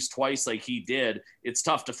twice or leaves twice, like he did, it's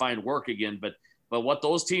tough to find work again. But what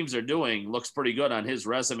those teams are doing looks pretty good on his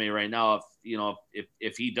resume right now.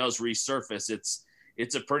 If he does resurface,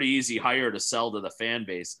 it's a pretty easy hire to sell to the fan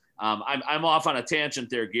base. I'm off on a tangent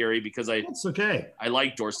there, Gary, because That's okay. I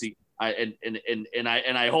like Dorsey.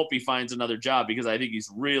 I hope he finds another job because I think he's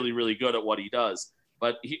really, really good at what he does.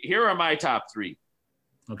 But here are my top 3.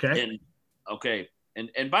 Okay.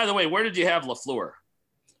 And by the way, where did you have LaFleur?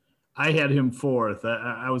 I had him 4th.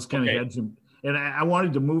 I was kind of hedging, and I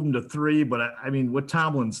wanted to move him to 3, but I mean, what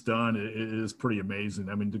Tomlin's done is pretty amazing.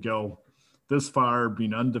 I mean, to go this far,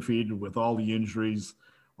 being undefeated with all the injuries,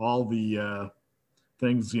 all the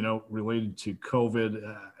things, related to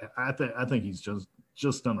COVID, I think he's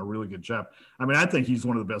just done a really good job. I mean, I think he's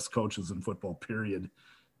one of the best coaches in football, period.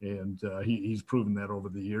 And he's proven that over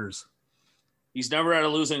the years. He's never had a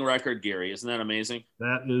losing record, Gary. Isn't that amazing?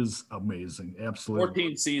 That is amazing. Absolutely.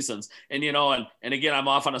 14 seasons. And, and again, I'm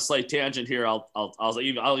off on a slight tangent here. I'll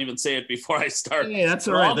even say it before I start. Hey, that's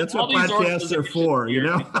all right. That's what podcasts are for,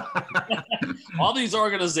 All these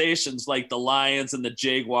organizations like the Lions and the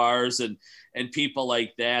Jaguars and people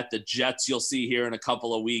like that, the Jets you'll see here in a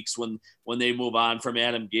couple of weeks when they move on from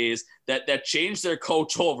Adam Gase, that change their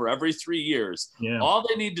coach over every 3 years. Yeah. All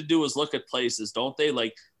they need to do is look at places, don't they?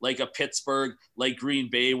 Like a Pittsburgh, like Green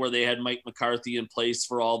Bay, where they had Mike McCarthy in place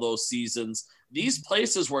for all those seasons. These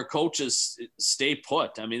places where coaches stay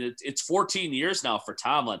put. I mean, it's 14 years now for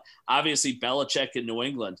Tomlin. Obviously, Belichick in New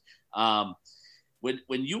England. When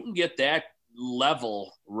you can get that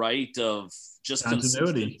level right of just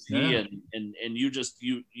continuity, and you just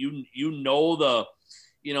know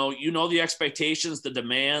the expectations, the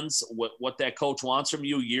demands, what that coach wants from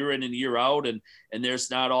you year in and year out, and there's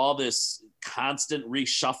not all this constant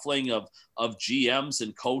reshuffling of GMs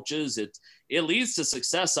and coaches. It leads to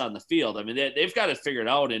success on the field. I mean, they've got it figured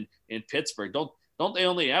out in Pittsburgh. Don't they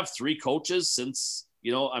only have 3 coaches since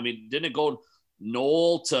I mean, didn't it go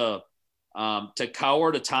Noel to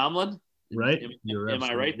Cowher to Tomlin? Right. Am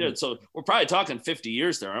I right there? So we're probably talking 50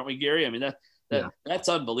 years there, aren't we, Gary? I mean, that's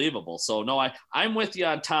unbelievable. So no, I'm with you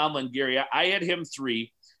on Tomlin, Gary. I had him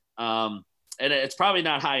 3, and it's probably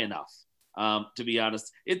not high enough, to be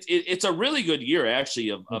honest. It's a really good year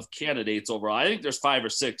actually of candidates overall. I think there's 5 or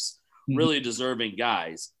 6 really deserving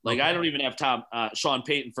guys. Like I don't even have Sean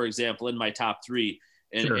Payton, for example, in my top 3,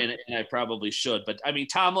 and I probably should. But I mean,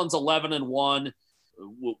 Tomlin's 11-1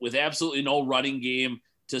 with absolutely no running game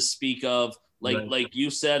to speak of, like you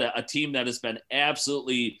said, a team that has been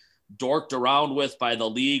absolutely dorked around with by the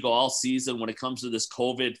league all season when it comes to this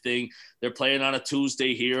COVID thing. They're playing on a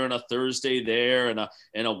Tuesday here and a Thursday there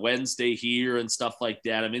and a Wednesday here and stuff like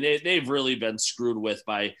that. I mean, they've really been screwed with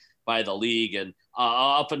by the league, and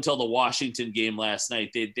up until the Washington game last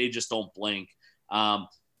night, they just don't blink.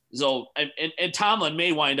 So Tomlin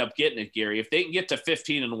may wind up getting it, Gary. If they can get to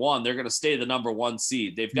 15-1, they're going to stay the number 1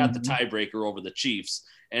 seed. They've got the tiebreaker over the Chiefs.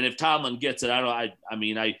 And if Tomlin gets it, I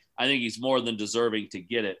think he's more than deserving to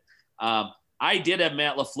get it. I did have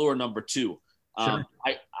Matt LaFleur number 2. I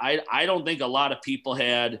don't think a lot of people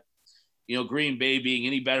had, Green Bay being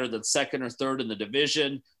any better than 2nd or 3rd in the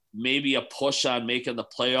division, maybe a push on making the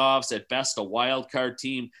playoffs, at best a wild card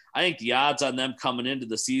team. I think the odds on them coming into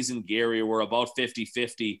the season, Gary, were about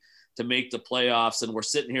 50-50 to make the playoffs. And we're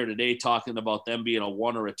sitting here today talking about them being a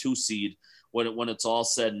 1 or a 2 seed when it's all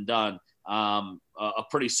said and done. A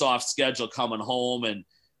pretty soft schedule coming home,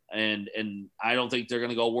 and I don't think they're going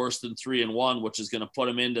to go worse than 3-1, which is going to put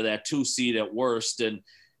them into that 2 seed at worst. And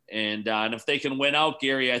if they can win out,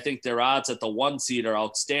 Gary, I think their odds at the 1 seed are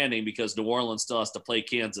outstanding because New Orleans still has to play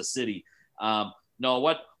Kansas City. No,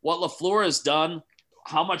 what LaFleur has done,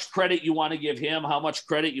 how much credit you want to give him, how much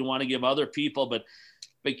credit you want to give other people, but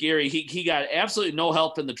Gary, he got absolutely no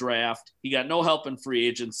help in the draft. He got no help in free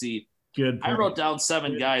agency. Good point. I wrote down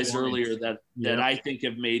 7 guys earlier that I think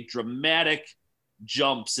have made dramatic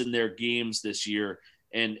jumps in their games this year.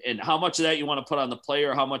 And how much of that you want to put on the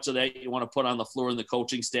player, how much of that you want to put on the floor and the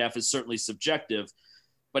coaching staff is certainly subjective.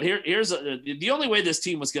 But here's the only way this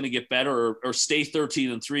team was going to get better or stay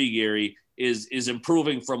 13-3, Gary, is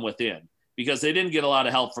improving from within, because they didn't get a lot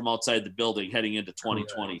of help from outside the building heading into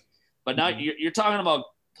 2020. Correct. But now you're talking about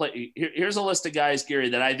play. Here's a list of guys, Gary,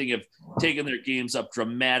 that I think have taken their games up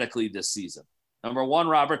dramatically this season. Number 1,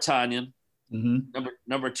 Robert Tonyan. Mm-hmm.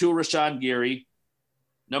 Number 2, Rashawn Gary.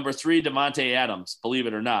 Number 3, Davante Adams, believe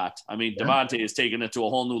it or not. I mean, yeah. Davante has taken it to a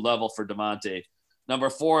whole new level for Davante. Number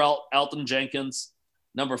 4, Elton Jenkins.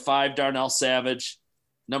 Number 5, Darnell Savage.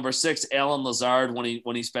 Number 6, Alan Lazard,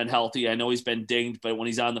 when he's been healthy. I know he's been dinged, but when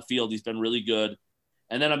he's on the field, he's been really good.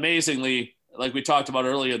 And then amazingly, like we talked about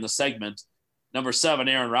earlier in the segment, number 7,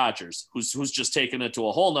 Aaron Rodgers, who's just taken it to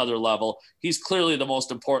a whole nother level. He's clearly the most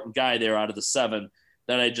important guy there out of the 7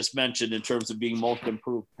 that I just mentioned in terms of being most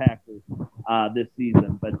improved Packers this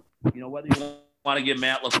season. But, whether you want to give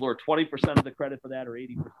Matt LaFleur 20% of the credit for that or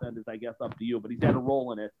 80% is, I guess, up to you. But he's had a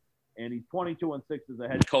role in it. And he's 22-6 as a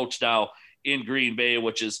head coach now in Green Bay,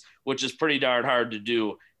 which is pretty darn hard to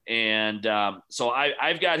do. And so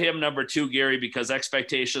I've got him number 2, Gary, because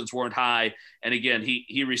expectations weren't high. And again,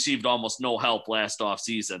 he received almost no help last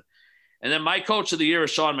offseason. And then my coach of the year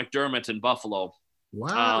is Sean McDermott in Buffalo.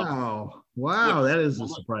 Wow. That is a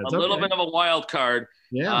surprise. A little bit of a wild card.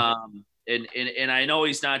 Yeah. And I know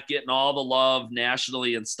he's not getting all the love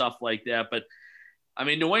nationally and stuff like that, but I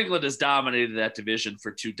mean, New England has dominated that division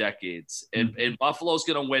for 2 decades, and Buffalo's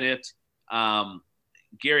going to win it.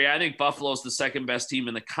 Gary, I think Buffalo's the second best team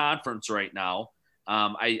in the conference right now.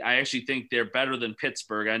 I actually think they're better than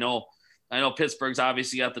Pittsburgh. I know Pittsburgh's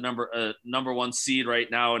obviously got the number 1 seed right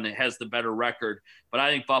now, and it has the better record. But I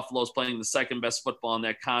think Buffalo's playing the second best football in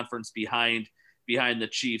that conference behind the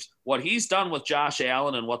Chiefs. What he's done with Josh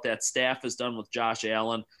Allen and what that staff has done with Josh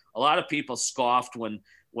Allen, a lot of people scoffed when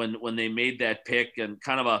they made that pick, and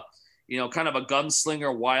kind of a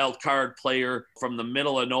gunslinger wild card player from the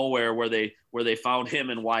middle of nowhere where they found him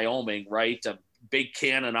in Wyoming, right? A big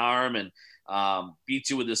cannon arm, and beats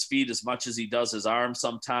you with his feet as much as he does his arm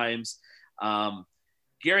sometimes.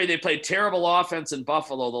 Gary, they played terrible offense in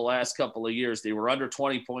Buffalo the last couple of years. They were under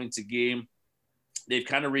 20 points a game. They've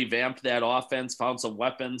kind of revamped that offense, found some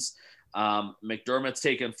weapons. McDermott's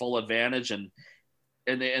taken full advantage, and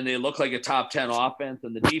they look like a top 10 offense,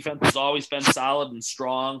 and the defense has always been solid and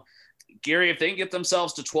strong. Gary, if they can get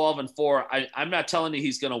themselves to 12-4, I'm not telling you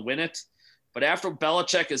he's going to win it, but after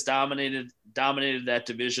Belichick has dominated that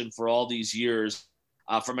division for all these years,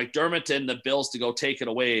 for McDermott and the Bills to go take it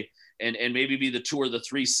away and maybe be the 2 or the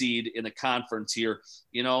 3 seed in the conference here,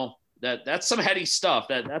 that's some heady stuff.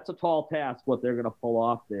 That's a tall task what they're going to pull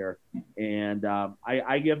off there, and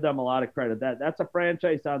I give them a lot of credit. That's a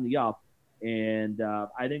franchise on the up. And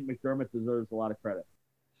I think McDermott deserves a lot of credit.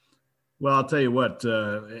 Well, I'll tell you what,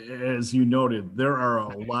 as you noted, there are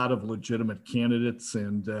a lot of legitimate candidates,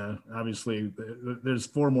 and obviously there's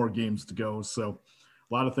 4 more games to go. So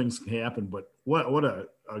a lot of things can happen, but what a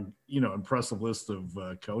impressive list of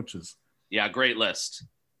coaches. Yeah. Great list.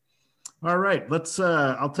 All right.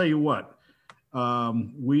 I'll tell you what,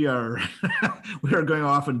 we are going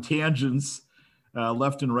off in tangents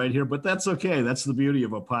left and right here, but that's okay. That's the beauty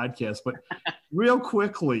of a podcast. But real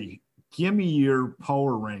quickly, give me your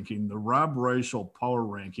power ranking, the Rob Reischel power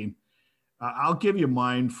ranking. I'll give you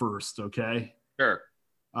mine first, okay? Sure.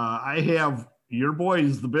 I have your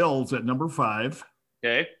boys, the Bills, at number 5.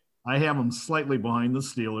 Okay. I have them slightly behind the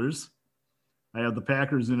Steelers. I have the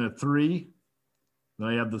Packers in at 3. Then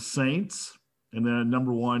I have the Saints, and then at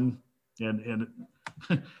number 1, and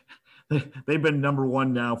they've been number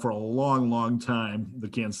 1 now for a long, long time, the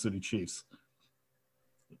Kansas City Chiefs.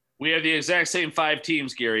 We have the exact same 5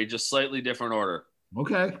 teams, Gary, just slightly different order.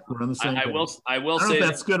 Okay, we're on the same page. I will I don't say know if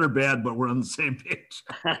that's good or bad, but we're on the same page.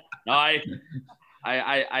 No, I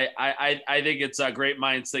think it's great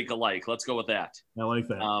minds think alike. Let's go with that. I like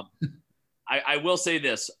that. I will say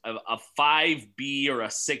this: a 5B or a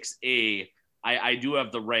 6A. I do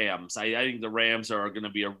have the Rams. I think the Rams are going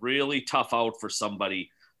to be a really tough out for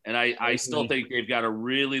somebody, and I still think they've got a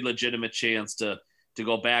really legitimate chance to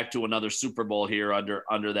go back to another Super Bowl here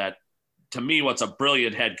under that, to me, what's a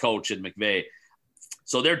brilliant head coach in McVay.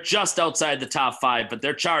 So they're just outside the top 5, but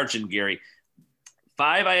they're charging, Gary.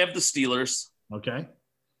 5, I have the Steelers. Okay.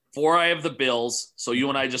 4, I have the Bills. So you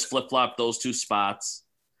and I just flip-flop those 2 spots.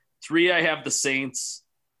 3, I have the Saints.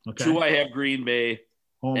 Okay. 2, I have Green Bay.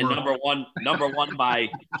 Homer. And number one by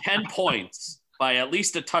 10 points, by at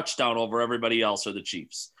least a touchdown over everybody else, are the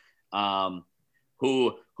Chiefs,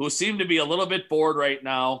 who seem to be a little bit bored right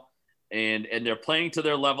now, and they're playing to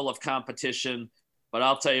their level of competition. But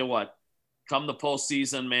I'll tell you what, come the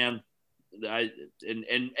postseason, man,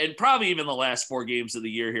 and probably even the last 4 games of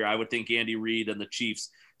the year here, I would think Andy Reid and the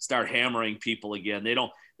Chiefs start hammering people again. They're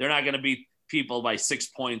not going to beat people by 6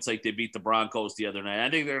 points like they beat the Broncos the other night. I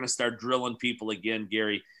think they're going to start drilling people again,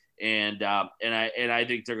 Gary, and I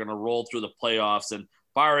think they're going to roll through the playoffs, and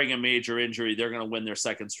barring a major injury, they're going to win their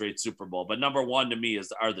 2nd straight Super Bowl. But number 1 to me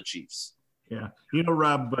are the Chiefs. Yeah,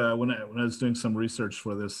 Rob, when I was doing some research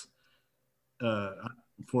for this,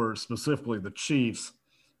 for specifically the Chiefs,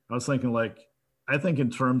 I was thinking, I think in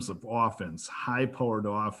terms of offense, high-powered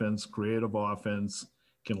offense, creative offense,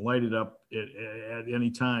 can light it up at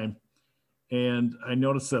any time. And I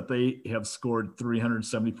noticed that they have scored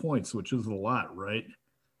 370 points, which is a lot, right?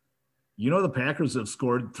 You know, the Packers have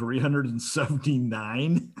scored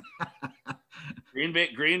 379.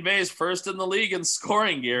 Green Bay is first in the league in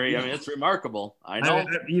scoring, Gary. I mean, it's remarkable. I know.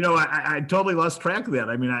 I totally lost track of that.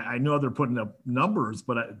 I mean, I know they're putting up numbers,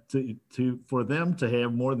 but for them to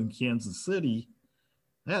have more than Kansas City,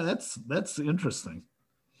 yeah, that's interesting.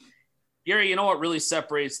 Gary, you know what really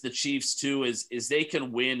separates the Chiefs too is they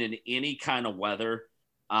can win in any kind of weather.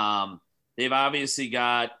 They've obviously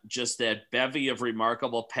got just that bevy of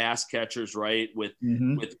remarkable pass catchers, right? With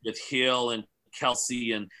Hill and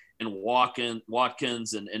Kelsey and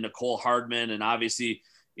Watkins and Nicole Hardman, and obviously,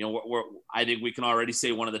 you know, I think we can already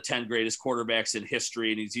say one of the 10 greatest quarterbacks in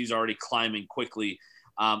history, and he's already climbing quickly.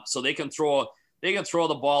 So they can throw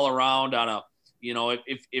the ball around on a, you know,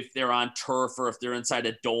 if they're on turf or if they're inside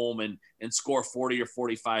a dome and score 40 or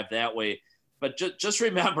 45 that way. But just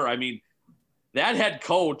remember, I mean, that head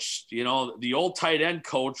coach, you know, the old tight end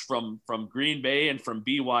coach from Green Bay and from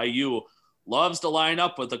BYU loves to line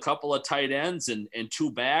up with a couple of tight ends and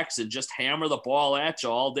two backs and just hammer the ball at you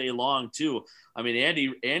all day long too. I mean,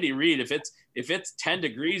 Andy Reid, if it's 10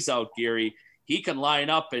 degrees out, Gary, he can line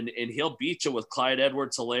up and he'll beat you with Clyde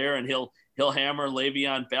Edwards-Helaire, and he'll hammer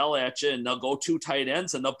Le'Veon Bell at you, and they'll go two tight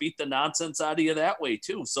ends and they'll beat the nonsense out of you that way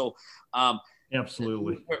too. So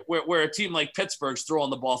absolutely, where a team like Pittsburgh's throwing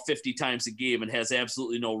the ball 50 times a game and has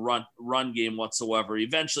absolutely no run game whatsoever,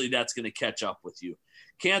 eventually that's going to catch up with you.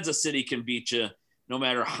 Kansas City can beat you no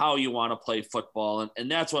matter how you want to play football. And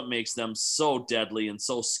that's what makes them so deadly and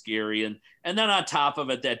so scary. And then on top of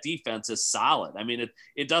it, that defense is solid. I mean,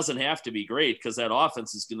 it doesn't have to be great because that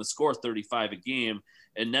offense is going to score 35 a game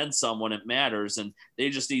and then some when it matters. And they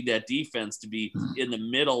just need that defense to be in the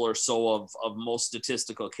middle or so of most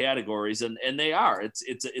statistical categories. And they are.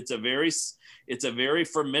 It's a very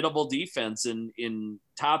formidable defense in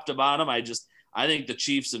top to bottom. I think the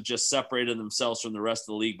Chiefs have just separated themselves from the rest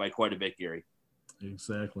of the league by quite a bit, Gary.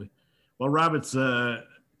 Exactly. Well, Rob, it's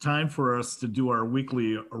time for us to do our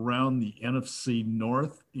weekly Around the NFC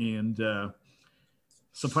North. And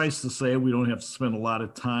suffice to say, we don't have to spend a lot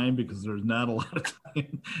of time because there's not a lot of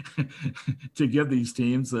time to give these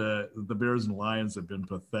teams. The Bears and Lions have been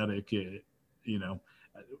pathetic. You know,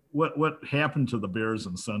 what happened to the Bears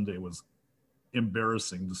on Sunday was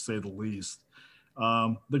embarrassing, to say the least.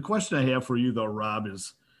 The question I have for you, though, Rob,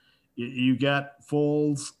 is you got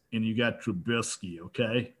Foles and you got Trubisky,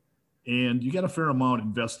 okay? And you got a fair amount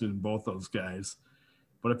invested in both those guys.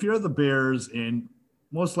 But if you're the Bears, and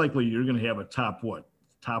most likely you're going to have a top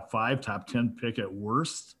 5, top 10 pick at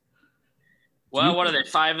worst. Well, what are they,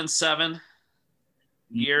 5-7,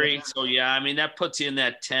 Gary? Yeah. So, yeah, I mean, that puts you in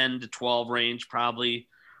that 10 to 12 range probably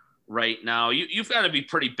right now. You've got to be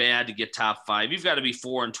pretty bad to get top 5. You've got to be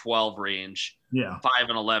 4-12 range. Yeah,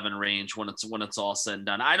 5-11 range when it's all said and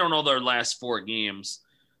done. I don't know their last 4 games,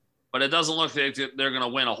 but it doesn't look like they're going to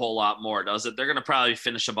win a whole lot more, does it? They're going to probably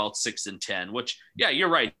finish about 6-10, which, yeah, you're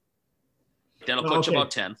right. That'll put you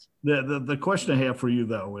about 10th. The question I have for you,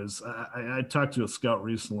 though, is I talked to a scout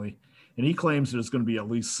recently, and he claims there's going to be at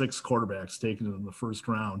least 6 quarterbacks taken in the first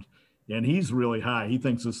round, and he's really high. He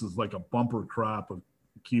thinks this is like a bumper crop of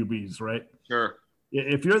QBs, right? Sure.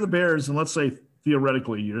 If you're the Bears, and let's say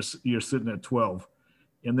theoretically you're sitting at 12,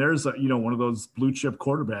 and there's one of those blue chip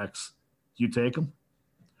quarterbacks, do you take them?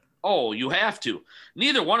 Oh, you have to.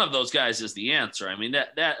 Neither one of those guys is the answer. I mean,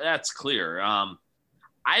 that's clear.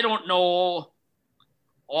 I don't know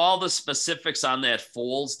all the specifics on that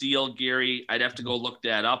Foles deal, Gary. I'd have to go look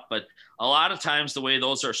that up. But a lot of times the way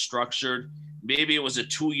those are structured, maybe it was a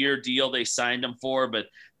 2-year deal they signed him for, but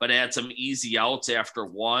had some easy outs after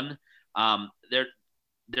 1.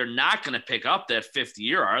 They're not going to pick up that 5th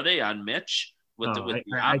year, are they, on Mitch?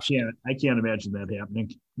 I can't imagine that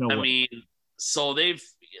happening. No way. I mean, so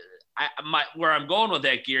where I'm going with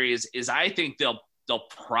that, Gary, is I think they'll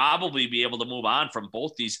probably be able to move on from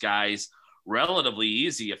both these guys relatively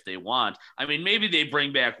easy if they want. I mean, maybe they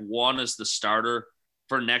bring back one as the starter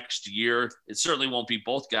for next year. It certainly won't be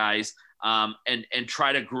both guys, and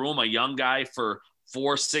try to groom a young guy for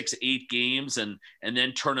 4, 6, 8 games and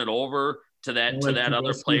then turn it over to that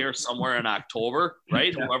other player somewhere in October,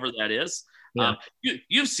 right? Yeah. Whoever that is. Yeah.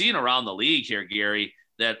 You've seen around the league here, Gary,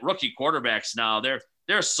 that rookie quarterbacks now,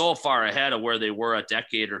 they're so far ahead of where they were a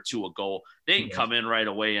decade or 2 ago. They can come in right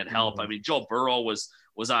away and help. I mean, Joe Burrow was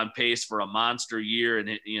on pace for a monster year, and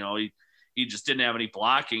he just didn't have any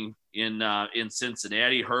blocking in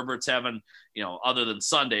Cincinnati. Herbert's having, other than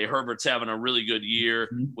Sunday, Herbert's having a really good year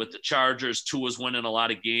with the Chargers. Tua's winning a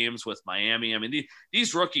lot of games with Miami. I mean,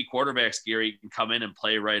 these rookie quarterbacks, Gary, can come in and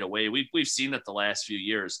play right away. We've seen it the last few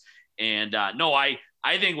years. And no, I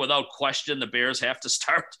think without question, the Bears have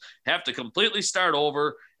to completely start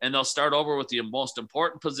over, and they'll start over with the most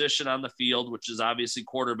important position on the field, which is obviously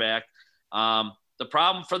quarterback. The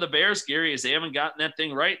problem for the Bears, Gary, is they haven't gotten that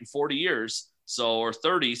thing right in 40 years. Or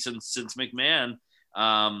 30 since McMahon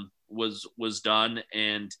was done.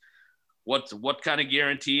 And what kind of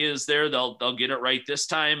guarantee is there they'll get it right this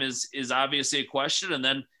time is obviously a question. And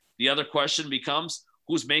then the other question becomes,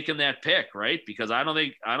 who's making that pick, right? Because I don't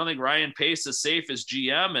think Ryan Pace is safe as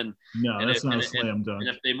GM. And that's not a slam dunk. And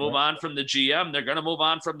if they move on from the GM, they're going to move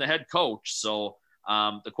on from the head coach. So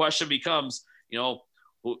the question becomes,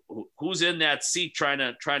 who's in that seat trying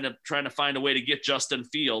to find a way to get Justin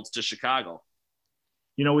Fields to Chicago?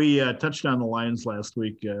 We touched on the Lions last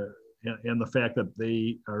week and the fact that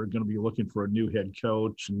they are going to be looking for a new head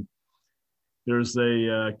coach. And there's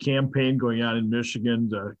a campaign going on in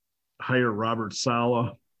Michigan to hire Robert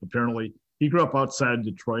Saleh. Apparently, he grew up outside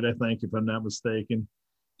Detroit, I think, if I'm not mistaken.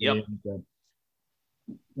 Yep. And,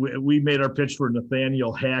 we made our pitch for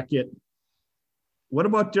Nathaniel Hackett. What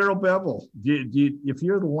about Darrell Bevell? If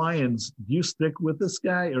you're the Lions, do you stick with this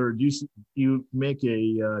guy, or do you make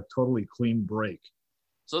a totally clean break?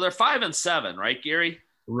 So they're 5-7, right, Gary?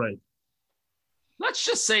 Right. Let's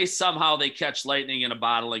just say somehow they catch lightning in a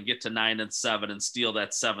bottle and get to 9-7 and steal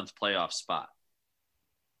that 7th playoff spot.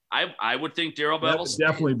 I would think Darrell Bevell would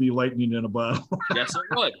definitely be lightning in a bottle. Yes, it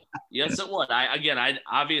would. Yes, it would. I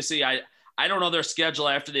don't know their schedule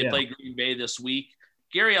after they play Green Bay this week.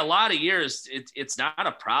 Gary, a lot of years it's not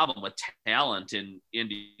a problem with talent in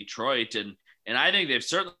Detroit, and I think they've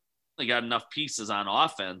certainly got enough pieces on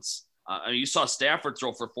offense. You saw Stafford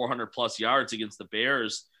throw for 400+ yards against the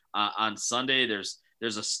Bears on Sunday.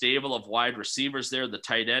 There's a stable of wide receivers there. The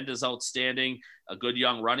tight end is outstanding, a good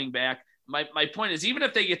young running back. My point is, even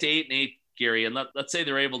if they get to 8-8, Gary, and let's say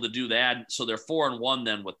they're able to do that, so they're 4-1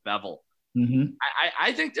 then with Bevell. Mm-hmm.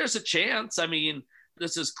 I think there's a chance. I mean,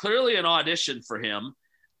 this is clearly an audition for him.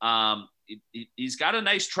 He's got a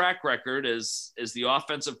nice track record as the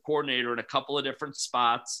offensive coordinator in a couple of different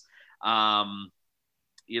spots.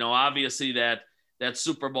 Obviously that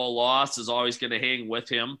Super Bowl loss is always going to hang with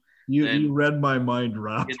him. You read my mind,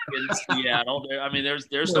 Rob. In Seattle,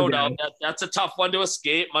 there's no doubt that's a tough one to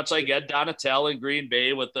escape. Much like Ed Donatel in Green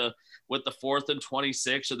Bay with the 4th and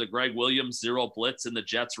 26 or the Greg Williams 0 blitz in the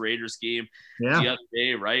Jets Raiders game the other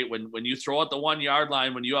day, right? When you throw at the 1 yard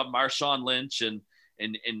line, when you have Marshawn Lynch and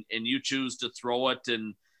you choose to throw it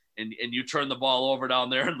and you turn the ball over down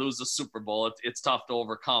there and lose the Super Bowl, it's tough to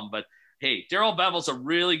overcome. But hey, Darrell Bevell's a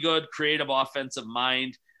really good creative offensive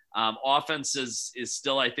mind. Offense is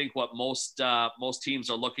still, I think, what most teams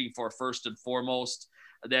are looking for first and foremost.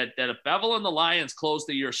 That if Bevell and the Lions close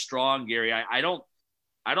the year strong, Gary, I don't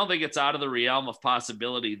think it's out of the realm of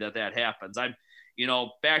possibility that happens.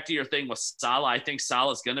 Back to your thing with Saleh. I think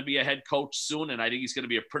Saleh is going to be a head coach soon, and I think he's going to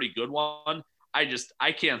be a pretty good one. I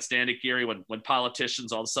can't stand it, Gary, when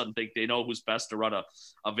politicians all of a sudden think they know who's best to run a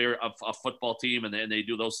football team, and they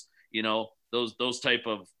do those those type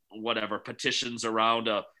of whatever petitions around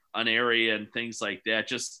an area and things like that.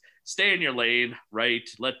 Just stay in your lane, right?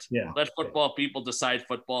 Let football people decide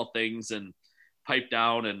football things and pipe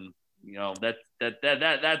down, and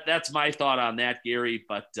that's my thought on that, Gary.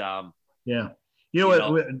 But the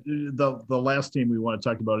last team we want to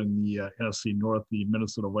talk about in the NFC North, the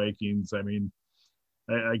Minnesota Vikings. I mean,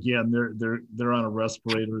 again, they're on a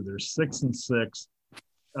respirator. They're 6-6.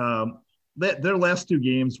 Their last 2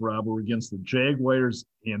 games, Rob, were against the Jaguars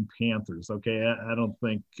and Panthers. Okay, I don't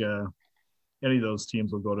think any of those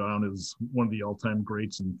teams will go down as one of the all-time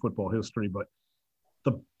greats in football history. But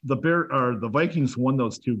the Vikings won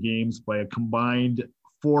those 2 games by a combined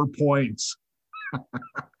 4 points.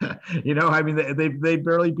 They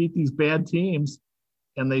barely beat these bad teams,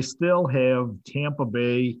 and they still have Tampa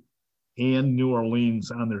Bay and New Orleans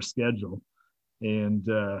on their schedule. And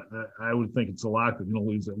I would think it's a lock they're going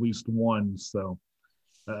to lose at least one. So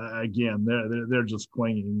again, they're just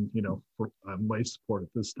clinging, for life support at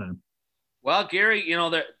this time. Well, Gary,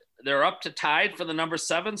 they're up to tied for the number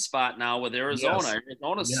 7 spot now with Arizona. Yes.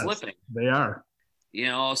 Arizona's slipping. They are.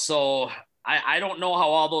 So I don't know how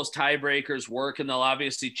all those tiebreakers work, and they'll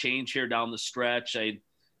obviously change here down the stretch.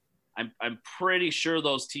 I'm pretty sure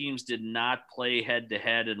those teams did not play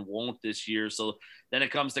head-to-head and won't this year. So then it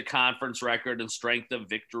comes to conference record and strength of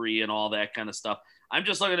victory and all that kind of stuff. I'm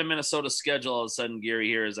just looking at Minnesota's schedule all of a sudden, Gary,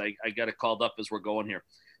 here as I got it called up as we're going here.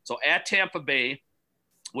 So at Tampa Bay,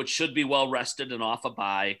 which should be well rested and off a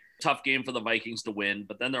bye. Tough game for the Vikings to win,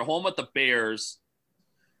 but then they're home with the Bears,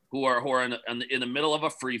 who are in the middle of a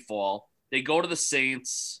free fall. They go to the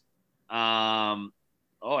Saints.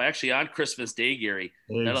 Actually on Christmas Day, Gary.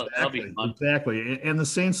 That'll be fun. Exactly. And the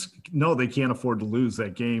Saints, no, they can't afford to lose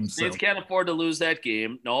that game. Saints can't afford to lose that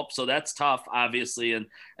game. Nope. So that's tough, obviously. And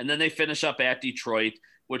then they finish up at Detroit,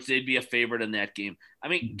 which they'd be a favorite in that game. I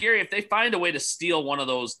mean, Gary, if they find a way to steal one of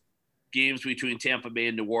those games between Tampa Bay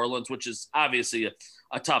and New Orleans, which is obviously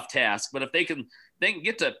a tough task, but if they can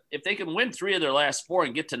win 3 of their last 4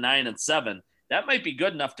 and get to 9-7, that might be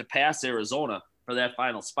good enough to pass Arizona for that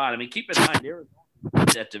final spot. I mean, keep in mind, Arizona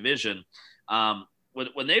that division.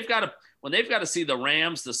 When they've got to see the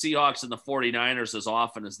Rams, the Seahawks, and the 49ers as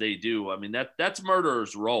often as they do, I mean, that's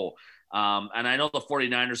murderer's row. And I know the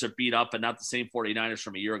 49ers are beat up and not the same 49ers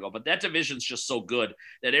from a year ago, but that division's just so good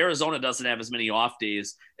that Arizona doesn't have as many off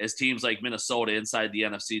days as teams like Minnesota inside the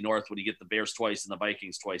NFC North when you get the Bears twice and the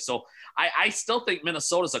Vikings twice. So I still think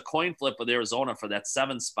Minnesota's a coin flip with Arizona for that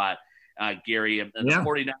 7 spot, Gary. And the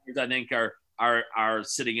 49ers, I think, are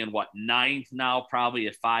sitting in 9th now, probably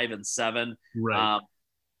at 5-7. Right.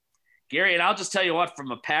 Gary, and I'll just tell you what,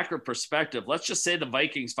 from a Packer perspective, let's just say the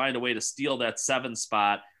Vikings find a way to steal that 7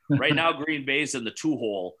 spot. Right now, Green Bay's in the 2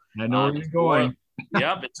 hole. I know where you're going.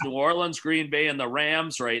 Yep, it's New Orleans, Green Bay, and the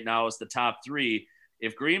Rams right now is the top 3.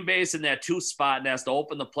 If Green Bay's in that 2 spot and has to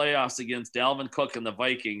open the playoffs against Dalvin Cook and the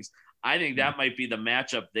Vikings, I think that might be the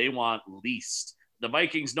matchup they want least. The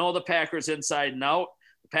Vikings know the Packers inside and out.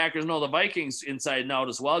 The Packers know the Vikings inside and out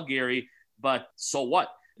as well, Gary. But so what?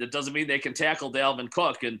 That doesn't mean they can tackle Dalvin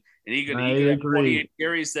Cook, and he could have 28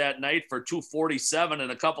 carries that night for 247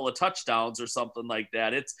 and a couple of touchdowns or something like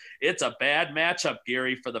that. It's a bad matchup,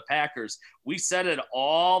 Gary, for the Packers. We said it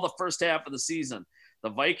all the first half of the season. The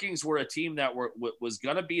Vikings were a team that was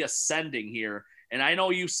going to be ascending here. And I know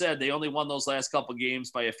you said they only won those last couple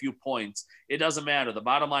games by a few points. It doesn't matter. The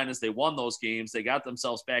bottom line is they won those games. They got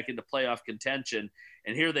themselves back into playoff contention.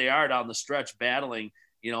 And here they are down the stretch battling,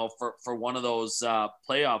 for one of those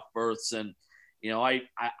playoff berths. And, I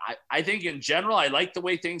think in general, I like the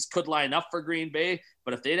way things could line up for Green Bay,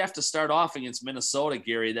 but if they'd have to start off against Minnesota,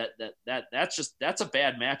 Gary, that's a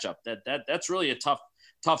bad matchup. That's really a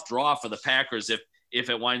tough draw for the Packers if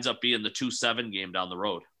it winds up being the 2-7 game down the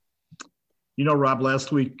road. Rob,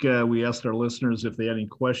 last week we asked our listeners if they had any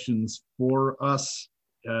questions for us.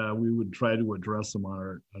 We would try to address them on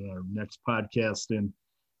our next podcast. And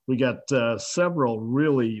we got several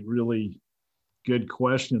really, really good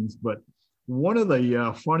questions, but one of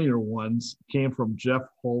the funnier ones came from Jeff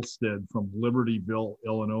Holstead from Libertyville,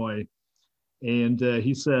 Illinois. And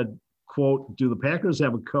he said, quote, "Do the Packers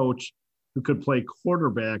have a coach who could play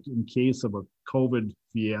quarterback in case of a COVID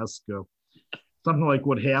fiasco?" Something like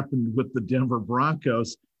what happened with the Denver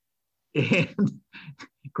Broncos. And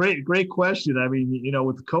great question. I mean,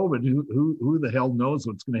 with COVID, who the hell knows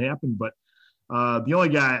what's going to happen? But the only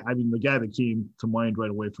guy, the guy that came to mind right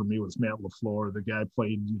away for me was Matt LaFleur. The guy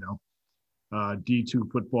played,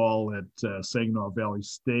 D2 football at Saginaw Valley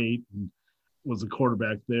State and was a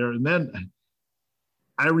quarterback there. And then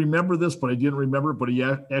I remember this, but I didn't remember, but he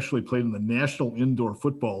actually played in the National Indoor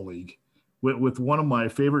Football League with one of my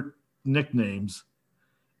favorite nicknames,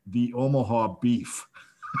 the Omaha Beef.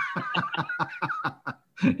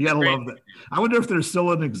 You gotta love that. I wonder if they're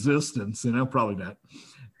still in existence. Probably not.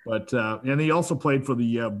 But and he also played for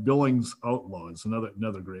the Billings Outlaws,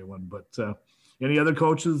 another great one. But any other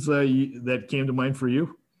coaches that came to mind for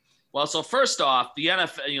you? Well, so first off, the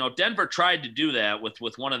NFL, Denver tried to do that with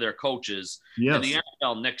one of their coaches, and the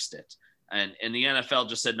NFL nixed it. And the NFL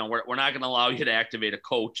just said, no, we're not going to allow you to activate a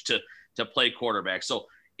coach to play quarterback. So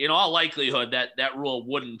in all likelihood, that rule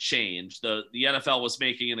wouldn't change. The NFL was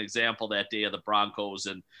making an example that day of the Broncos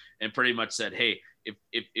and pretty much said, hey,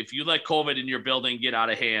 if you let COVID in your building get out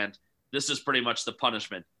of hand, this is pretty much the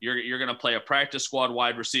punishment. You're going to play a practice squad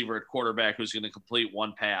wide receiver at quarterback who's going to complete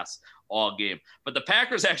one pass all game. But the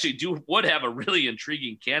Packers actually would have a really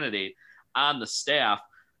intriguing candidate on the staff.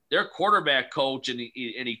 Their quarterback coach, and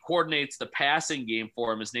he coordinates the passing game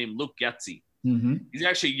for him, is named Luke Getsy. Mm-hmm. He's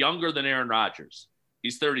actually younger than Aaron Rodgers.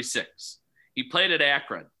 He's 36. He played at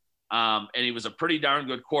Akron, and he was a pretty darn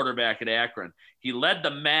good quarterback at Akron. He led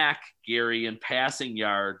the MAC, Gary, in passing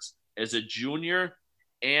yards as a junior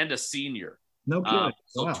and a senior. No kidding.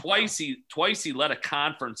 So wow. Twice he led a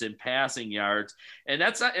conference in passing yards, and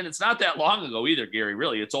it's not that long ago either, Gary.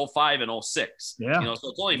 Really, it's 05 and 06. Yeah. So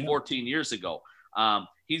it's only 14 years ago.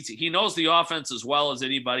 He knows the offense as well as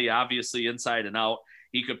anybody, obviously inside and out.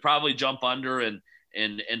 He could probably jump under and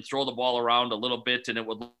throw the ball around a little bit, and it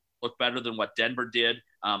would look better than what Denver did.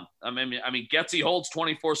 I mean, Getsy holds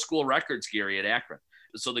 24 school records, Gary, at Akron.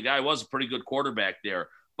 So the guy was a pretty good quarterback there.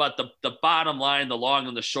 But the bottom line, the long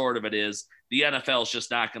and the short of it is the NFL is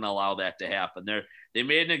just not going to allow that to happen. They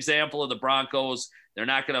made an example of the Broncos. They're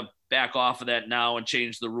not going to back off of that now and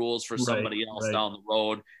change the rules for somebody else down the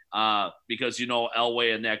road because,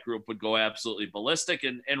 Elway and that group would go absolutely ballistic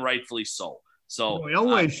and rightfully so. So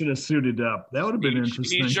Elway should have suited up. That would have been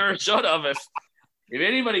interesting. He sure should have. If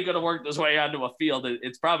anybody could have worked his way onto a field,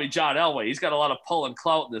 it's probably John Elway. He's got a lot of pull and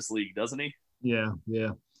clout in this league, doesn't he? Yeah.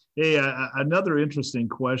 Hey, another interesting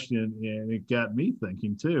question, and it got me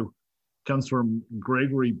thinking too, comes from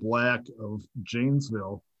Gregory Black of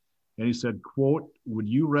Janesville. And he said, quote, "Would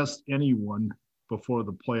you rest anyone before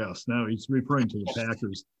the playoffs?" Now he's referring to the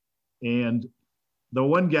Packers. And the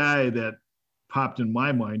one guy that popped in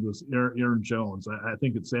my mind was Aaron Jones. I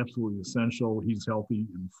think it's absolutely essential. He's healthy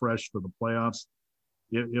and fresh for the playoffs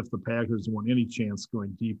if the Packers want any chance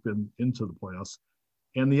going deep into the playoffs.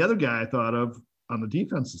 And the other guy I thought of on the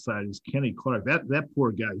defensive side is Kenny Clark. That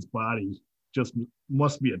poor guy's body just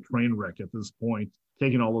must be a train wreck at this point,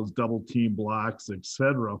 taking all those double team blocks,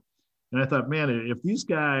 etc. And I thought, man, if these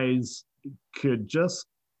guys could just,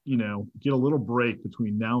 get a little break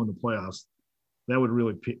between now and the playoffs, that would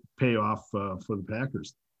really pay off for the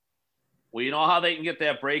Packers. Well, you know how they can get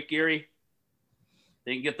that break, Gary?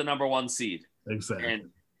 They can get the number 1 seed. Exactly. And,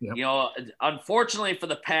 yep. Unfortunately for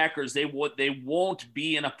the Packers, they won't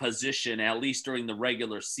be in a position, at least during the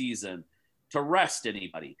regular season, to rest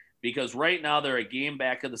anybody. Because right now they're a game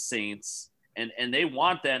back of the Saints, and they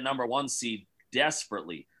want that number 1 seed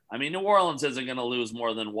desperately. I mean, New Orleans isn't going to lose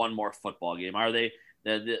more than one more football game, are they?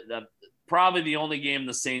 Probably the only game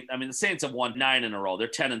the Saints have won 9 in a row. They're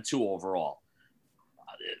 10-2 overall.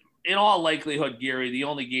 In all likelihood, Gary, the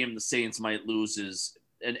only game the Saints might lose is,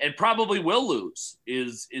 and probably will lose,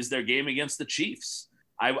 is their game against the Chiefs.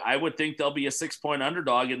 I would think they'll be a 6-point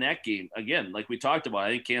underdog in that game. Again, like we talked about, I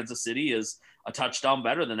think Kansas City is a touchdown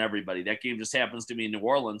better than everybody. That game just happens to be in New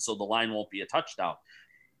Orleans, so the line won't be a touchdown.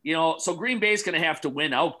 So Green Bay's going to have to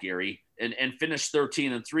win out, Gary, and finish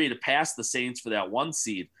 13-3 to pass the Saints for that 1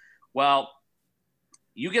 seed. Well,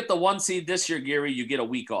 you get the 1 seed this year, Gary, you get a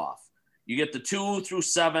week off. You get the 2 through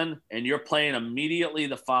 7, and you're playing immediately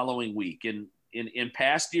the following week. In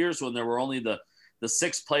past years, when there were only the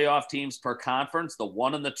 6 playoff teams per conference, the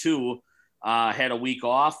 1 and the 2 had a week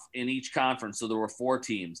off in each conference, so there were 4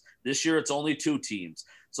 teams. This year, it's only 2 teams.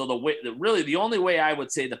 So the only way I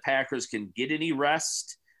would say the Packers can get any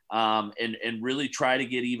rest and really try to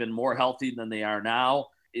get even more healthy than they are now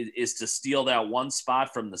is to steal that 1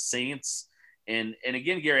 spot from the Saints. And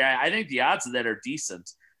again, Gary, I think the odds of that are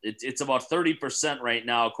decent. It's about 30% right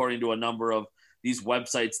now, according to a number of these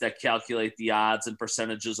websites that calculate the odds and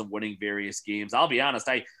percentages of winning various games. I'll be honest,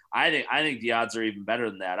 I think the odds are even better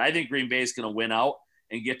than that. I think Green Bay is going to win out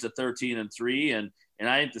and get to 13-3, and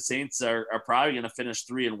I think the Saints are probably going to finish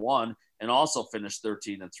 3-1 and also finish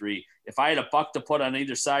 13-3. If I had a buck to put on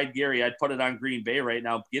either side, Gary, I'd put it on Green Bay right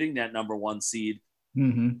now, getting that number 1 seed.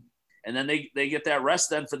 Mm-hmm. And then they get that rest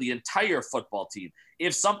then for the entire football team.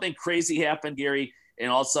 If something crazy happened, Gary, and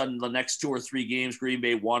all of a sudden the next 2 or 3 games, Green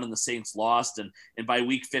Bay won and the Saints lost, and by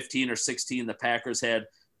week 15 or 16, the Packers had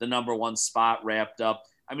the number 1 spot wrapped up.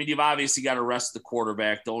 I mean, you've obviously got to rest the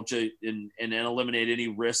quarterback, don't you, and eliminate any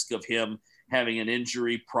risk of him having an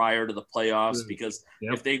injury prior to the playoffs, because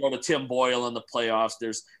if they go to Tim Boyle in the playoffs,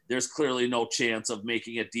 there's clearly no chance of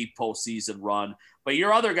making a deep postseason run. But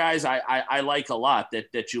your other guys I like a lot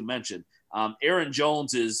that you mentioned. Aaron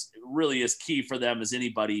Jones is really as key for them as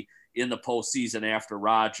anybody in the postseason after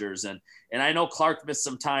Rodgers. And I know Clark missed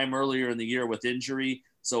some time earlier in the year with injury,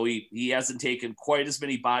 so he hasn't taken quite as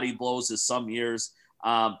many body blows as some years.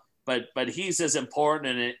 But he's as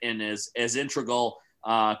important and as integral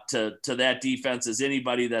to that defense as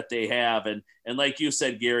anybody that they have. And like you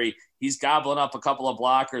said, Gary, he's gobbling up a couple of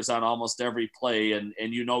blockers on almost every play, and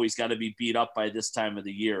he's got to be beat up by this time of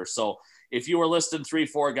the year. So if you were listing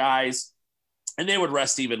 3-4 guys, and they would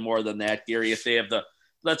rest even more than that, Gary, if they have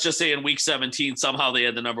let's just say in week 17, somehow they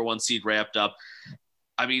had the number 1 seed wrapped up.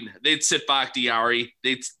 I mean, they'd sit Bakhtiari.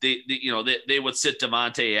 They would sit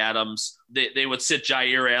Devontae Adams. They would sit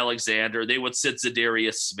Jair Alexander. They would sit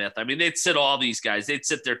Zadarius Smith. I mean, they'd sit all these guys. They'd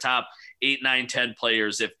sit their top 8, 9, 10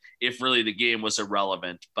 players if really the game was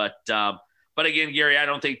irrelevant. But again, Gary, I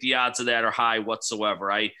don't think the odds of that are high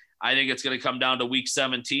whatsoever. I think it's going to come down to week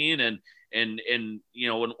 17, and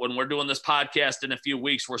when we're doing this podcast in a few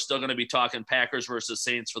weeks, we're still going to be talking Packers versus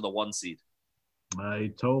Saints for the 1 seed.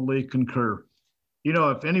 I totally concur.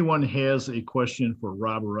 If anyone has a question for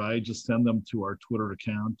Rob or I, just send them to our Twitter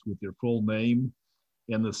account with their full name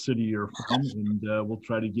and the city you're from, and we'll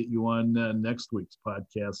try to get you on next week's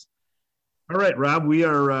podcast. All right, Rob, we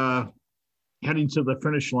are heading to the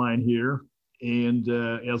finish line here. And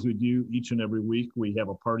as we do each and every week, we have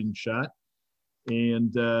a parting shot.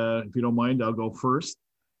 And if you don't mind, I'll go first.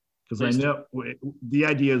 Because I know the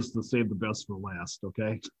idea is to save the best for last,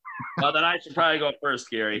 okay? Well, then I should probably go first,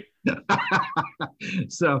 Gary.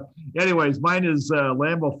 So, anyways, mine is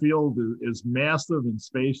Lambeau Field is massive and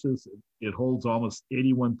spacious. It holds almost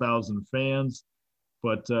 81,000 fans.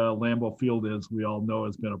 But Lambeau Field, as we all know,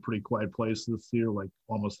 has been a pretty quiet place this year, like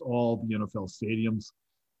almost all the NFL stadiums,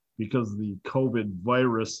 because of the COVID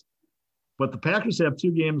virus. But the Packers have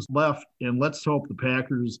 2 games left, and let's hope the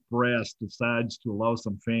Packers brass decides to allow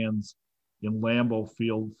some fans in Lambeau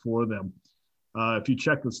Field for them. If you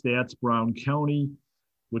check the stats, Brown County,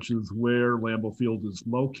 which is where Lambeau Field is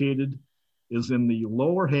located, is in the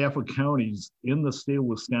lower half of counties in the state of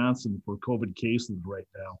Wisconsin for COVID cases right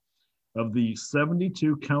now. Of the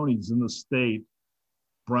 72 counties in the state,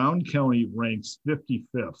 Brown County ranks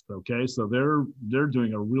 55th. Okay, so they're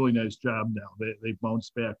doing a really nice job now. They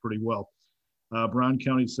bounced back pretty well. Brown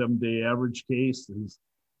County's 7-day average case is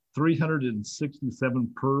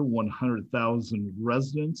 367 per 100,000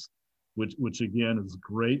 residents, which again is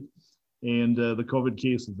great. And the COVID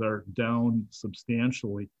cases are down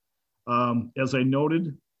substantially. As I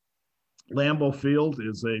noted, Lambeau Field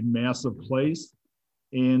is a massive place.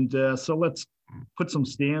 And so let's put some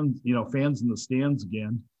fans in the stands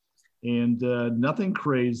again. And nothing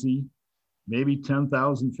crazy, maybe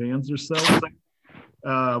 10,000 fans or so.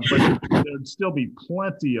 But there'd still be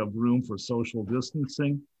plenty of room for social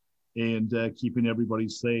distancing and keeping everybody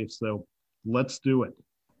safe. So let's do it.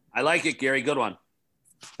 I like it, Gary. Good one.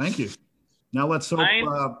 Thank you. Now let's hope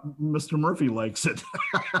Mr. Murphy likes it.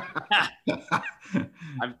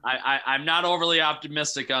 I'm not overly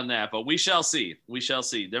optimistic on that, but we shall see. We shall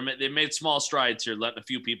see. They made small strides here, letting a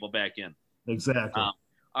few people back in. Exactly.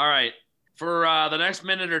 All right. For the next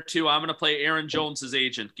minute or two, I'm going to play Aaron Jones's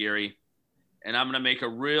agent, Gary, and I'm going to make a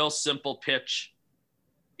real simple pitch.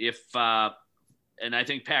 And I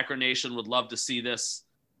think Packer Nation would love to see this.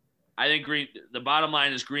 I think the bottom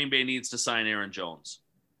line is Green Bay needs to sign Aaron Jones.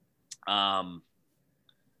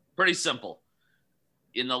 Pretty simple.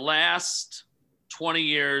 In the last 20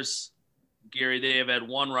 years, Gary, they have had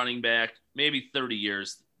one running back, maybe 30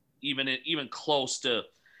 years, even close to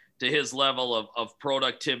his level of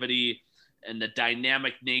productivity and the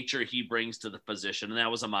dynamic nature he brings to the position, and that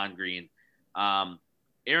was Ahman Green.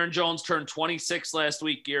 Aaron Jones turned 26 last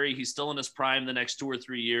week, Gary. He's still in his prime the next 2 or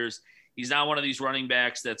 3 years. He's not one of these running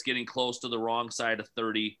backs that's getting close to the wrong side of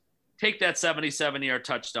 30. Take that 77-yard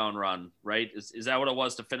touchdown run, right? Is that what it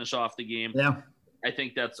was to finish off the game? Yeah. I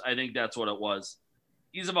think that's what it was.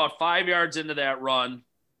 He's about 5 yards into that run,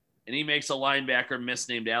 and he makes a linebacker miss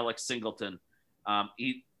named Alex Singleton.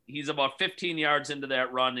 He's about 15 yards into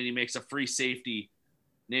that run, and he makes a free safety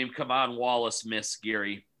named Kevon Wallace miss,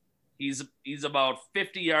 Gary. He's about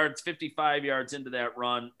 50 yards, 55 yards into that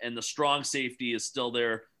run, and the strong safety is still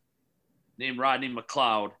there named Rodney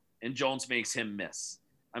McLeod, and Jones makes him miss.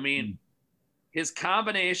 I mean, his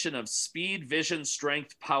combination of speed, vision,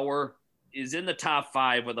 strength, power is in the top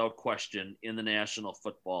 5 without question in the National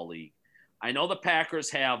Football League. I know the Packers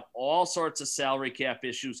have all sorts of salary cap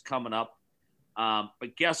issues coming up,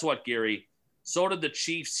 but guess what, Gary? So did the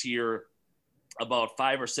Chiefs here about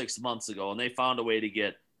 5 or 6 months ago, and they found a way to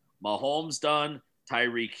get Mahomes done,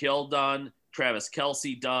 Tyreek Hill done, Travis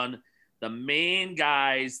Kelce done, the main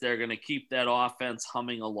guys that are going to keep that offense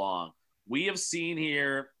humming along. We have seen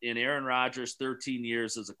here in Aaron Rodgers' 13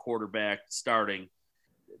 years as a quarterback starting,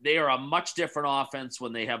 they are a much different offense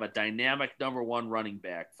when they have a dynamic number one running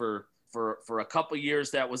back. For a couple of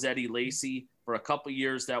years, that was Eddie Lacy. For a couple of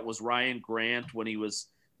years, that was Ryan Grant when he was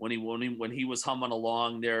humming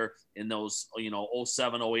along there in those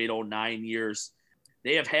 07, 08, 09 years.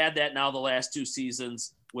 They have had that now the last 2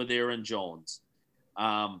 seasons with Aaron Jones.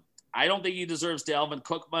 I don't think he deserves Dalvin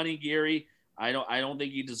Cook money, Gary. I don't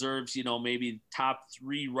think he deserves, maybe top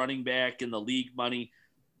 3 running back in the league money.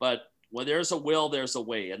 But when there's a will, there's a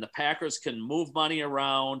way. And the Packers can move money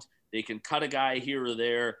around. They can cut a guy here or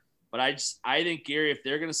there. But I think, Gary, if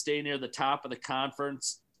they're going to stay near the top of the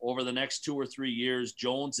conference over the next 2 or 3 years,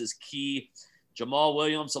 Jones is key. Jamal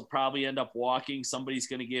Williams will probably end up walking. Somebody's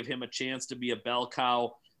going to give him a chance to be a bell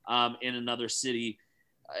cow in another city.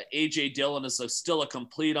 A.J. Dillon is still a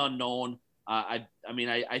complete unknown. I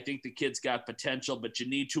think the kid's got potential, but you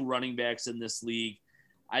need 2 running backs in this league.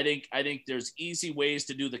 I think there's easy ways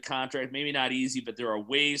to do the contract. Maybe not easy, but there are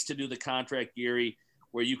ways to do the contract, Gary,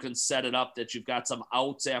 where you can set it up that you've got some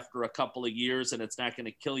outs after a couple of years and it's not going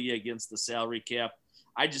to kill you against the salary cap.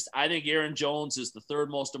 I think Aaron Jones is the third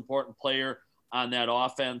most important player on that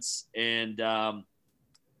offense. And,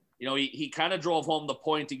 he kind of drove home the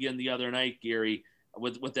point again the other night, Gary,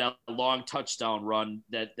 with that long touchdown run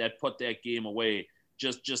that put that game away.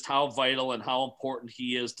 Just how vital and how important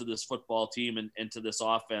he is to this football team and to this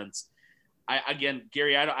offense.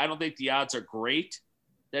 Gary, I don't think the odds are great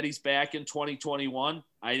that he's back in 2021.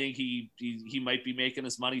 I think he might be making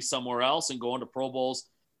his money somewhere else and going to Pro Bowls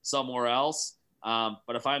somewhere else.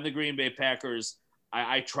 But if I'm the Green Bay Packers,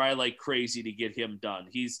 I try like crazy to get him done.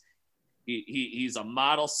 He's a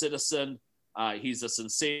model citizen. He's a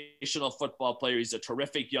sensational football player. He's a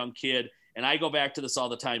terrific young kid. And I go back to this all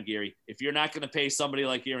the time, Gary. If you're not going to pay somebody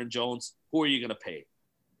like Aaron Jones, who are you going to pay?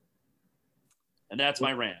 And that's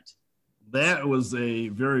my rant. That was a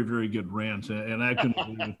very, very good rant, and I couldn't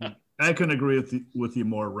agree with you. I couldn't agree with you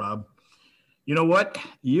more, Rob. You know what?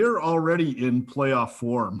 You're already in playoff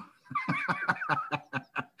form.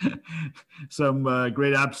 Some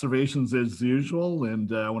great observations as usual,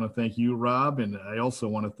 and I want to thank you, Rob, and I also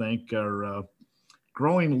want to thank our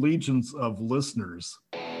growing legions of listeners.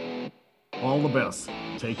 All the best.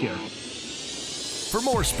 Take care. For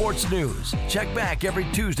more sports news, check back every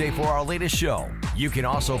Tuesday for our latest show. You can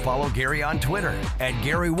also follow Gary on Twitter at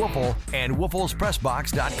Gary Woelfel and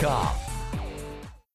WoelfelsPressBox.com.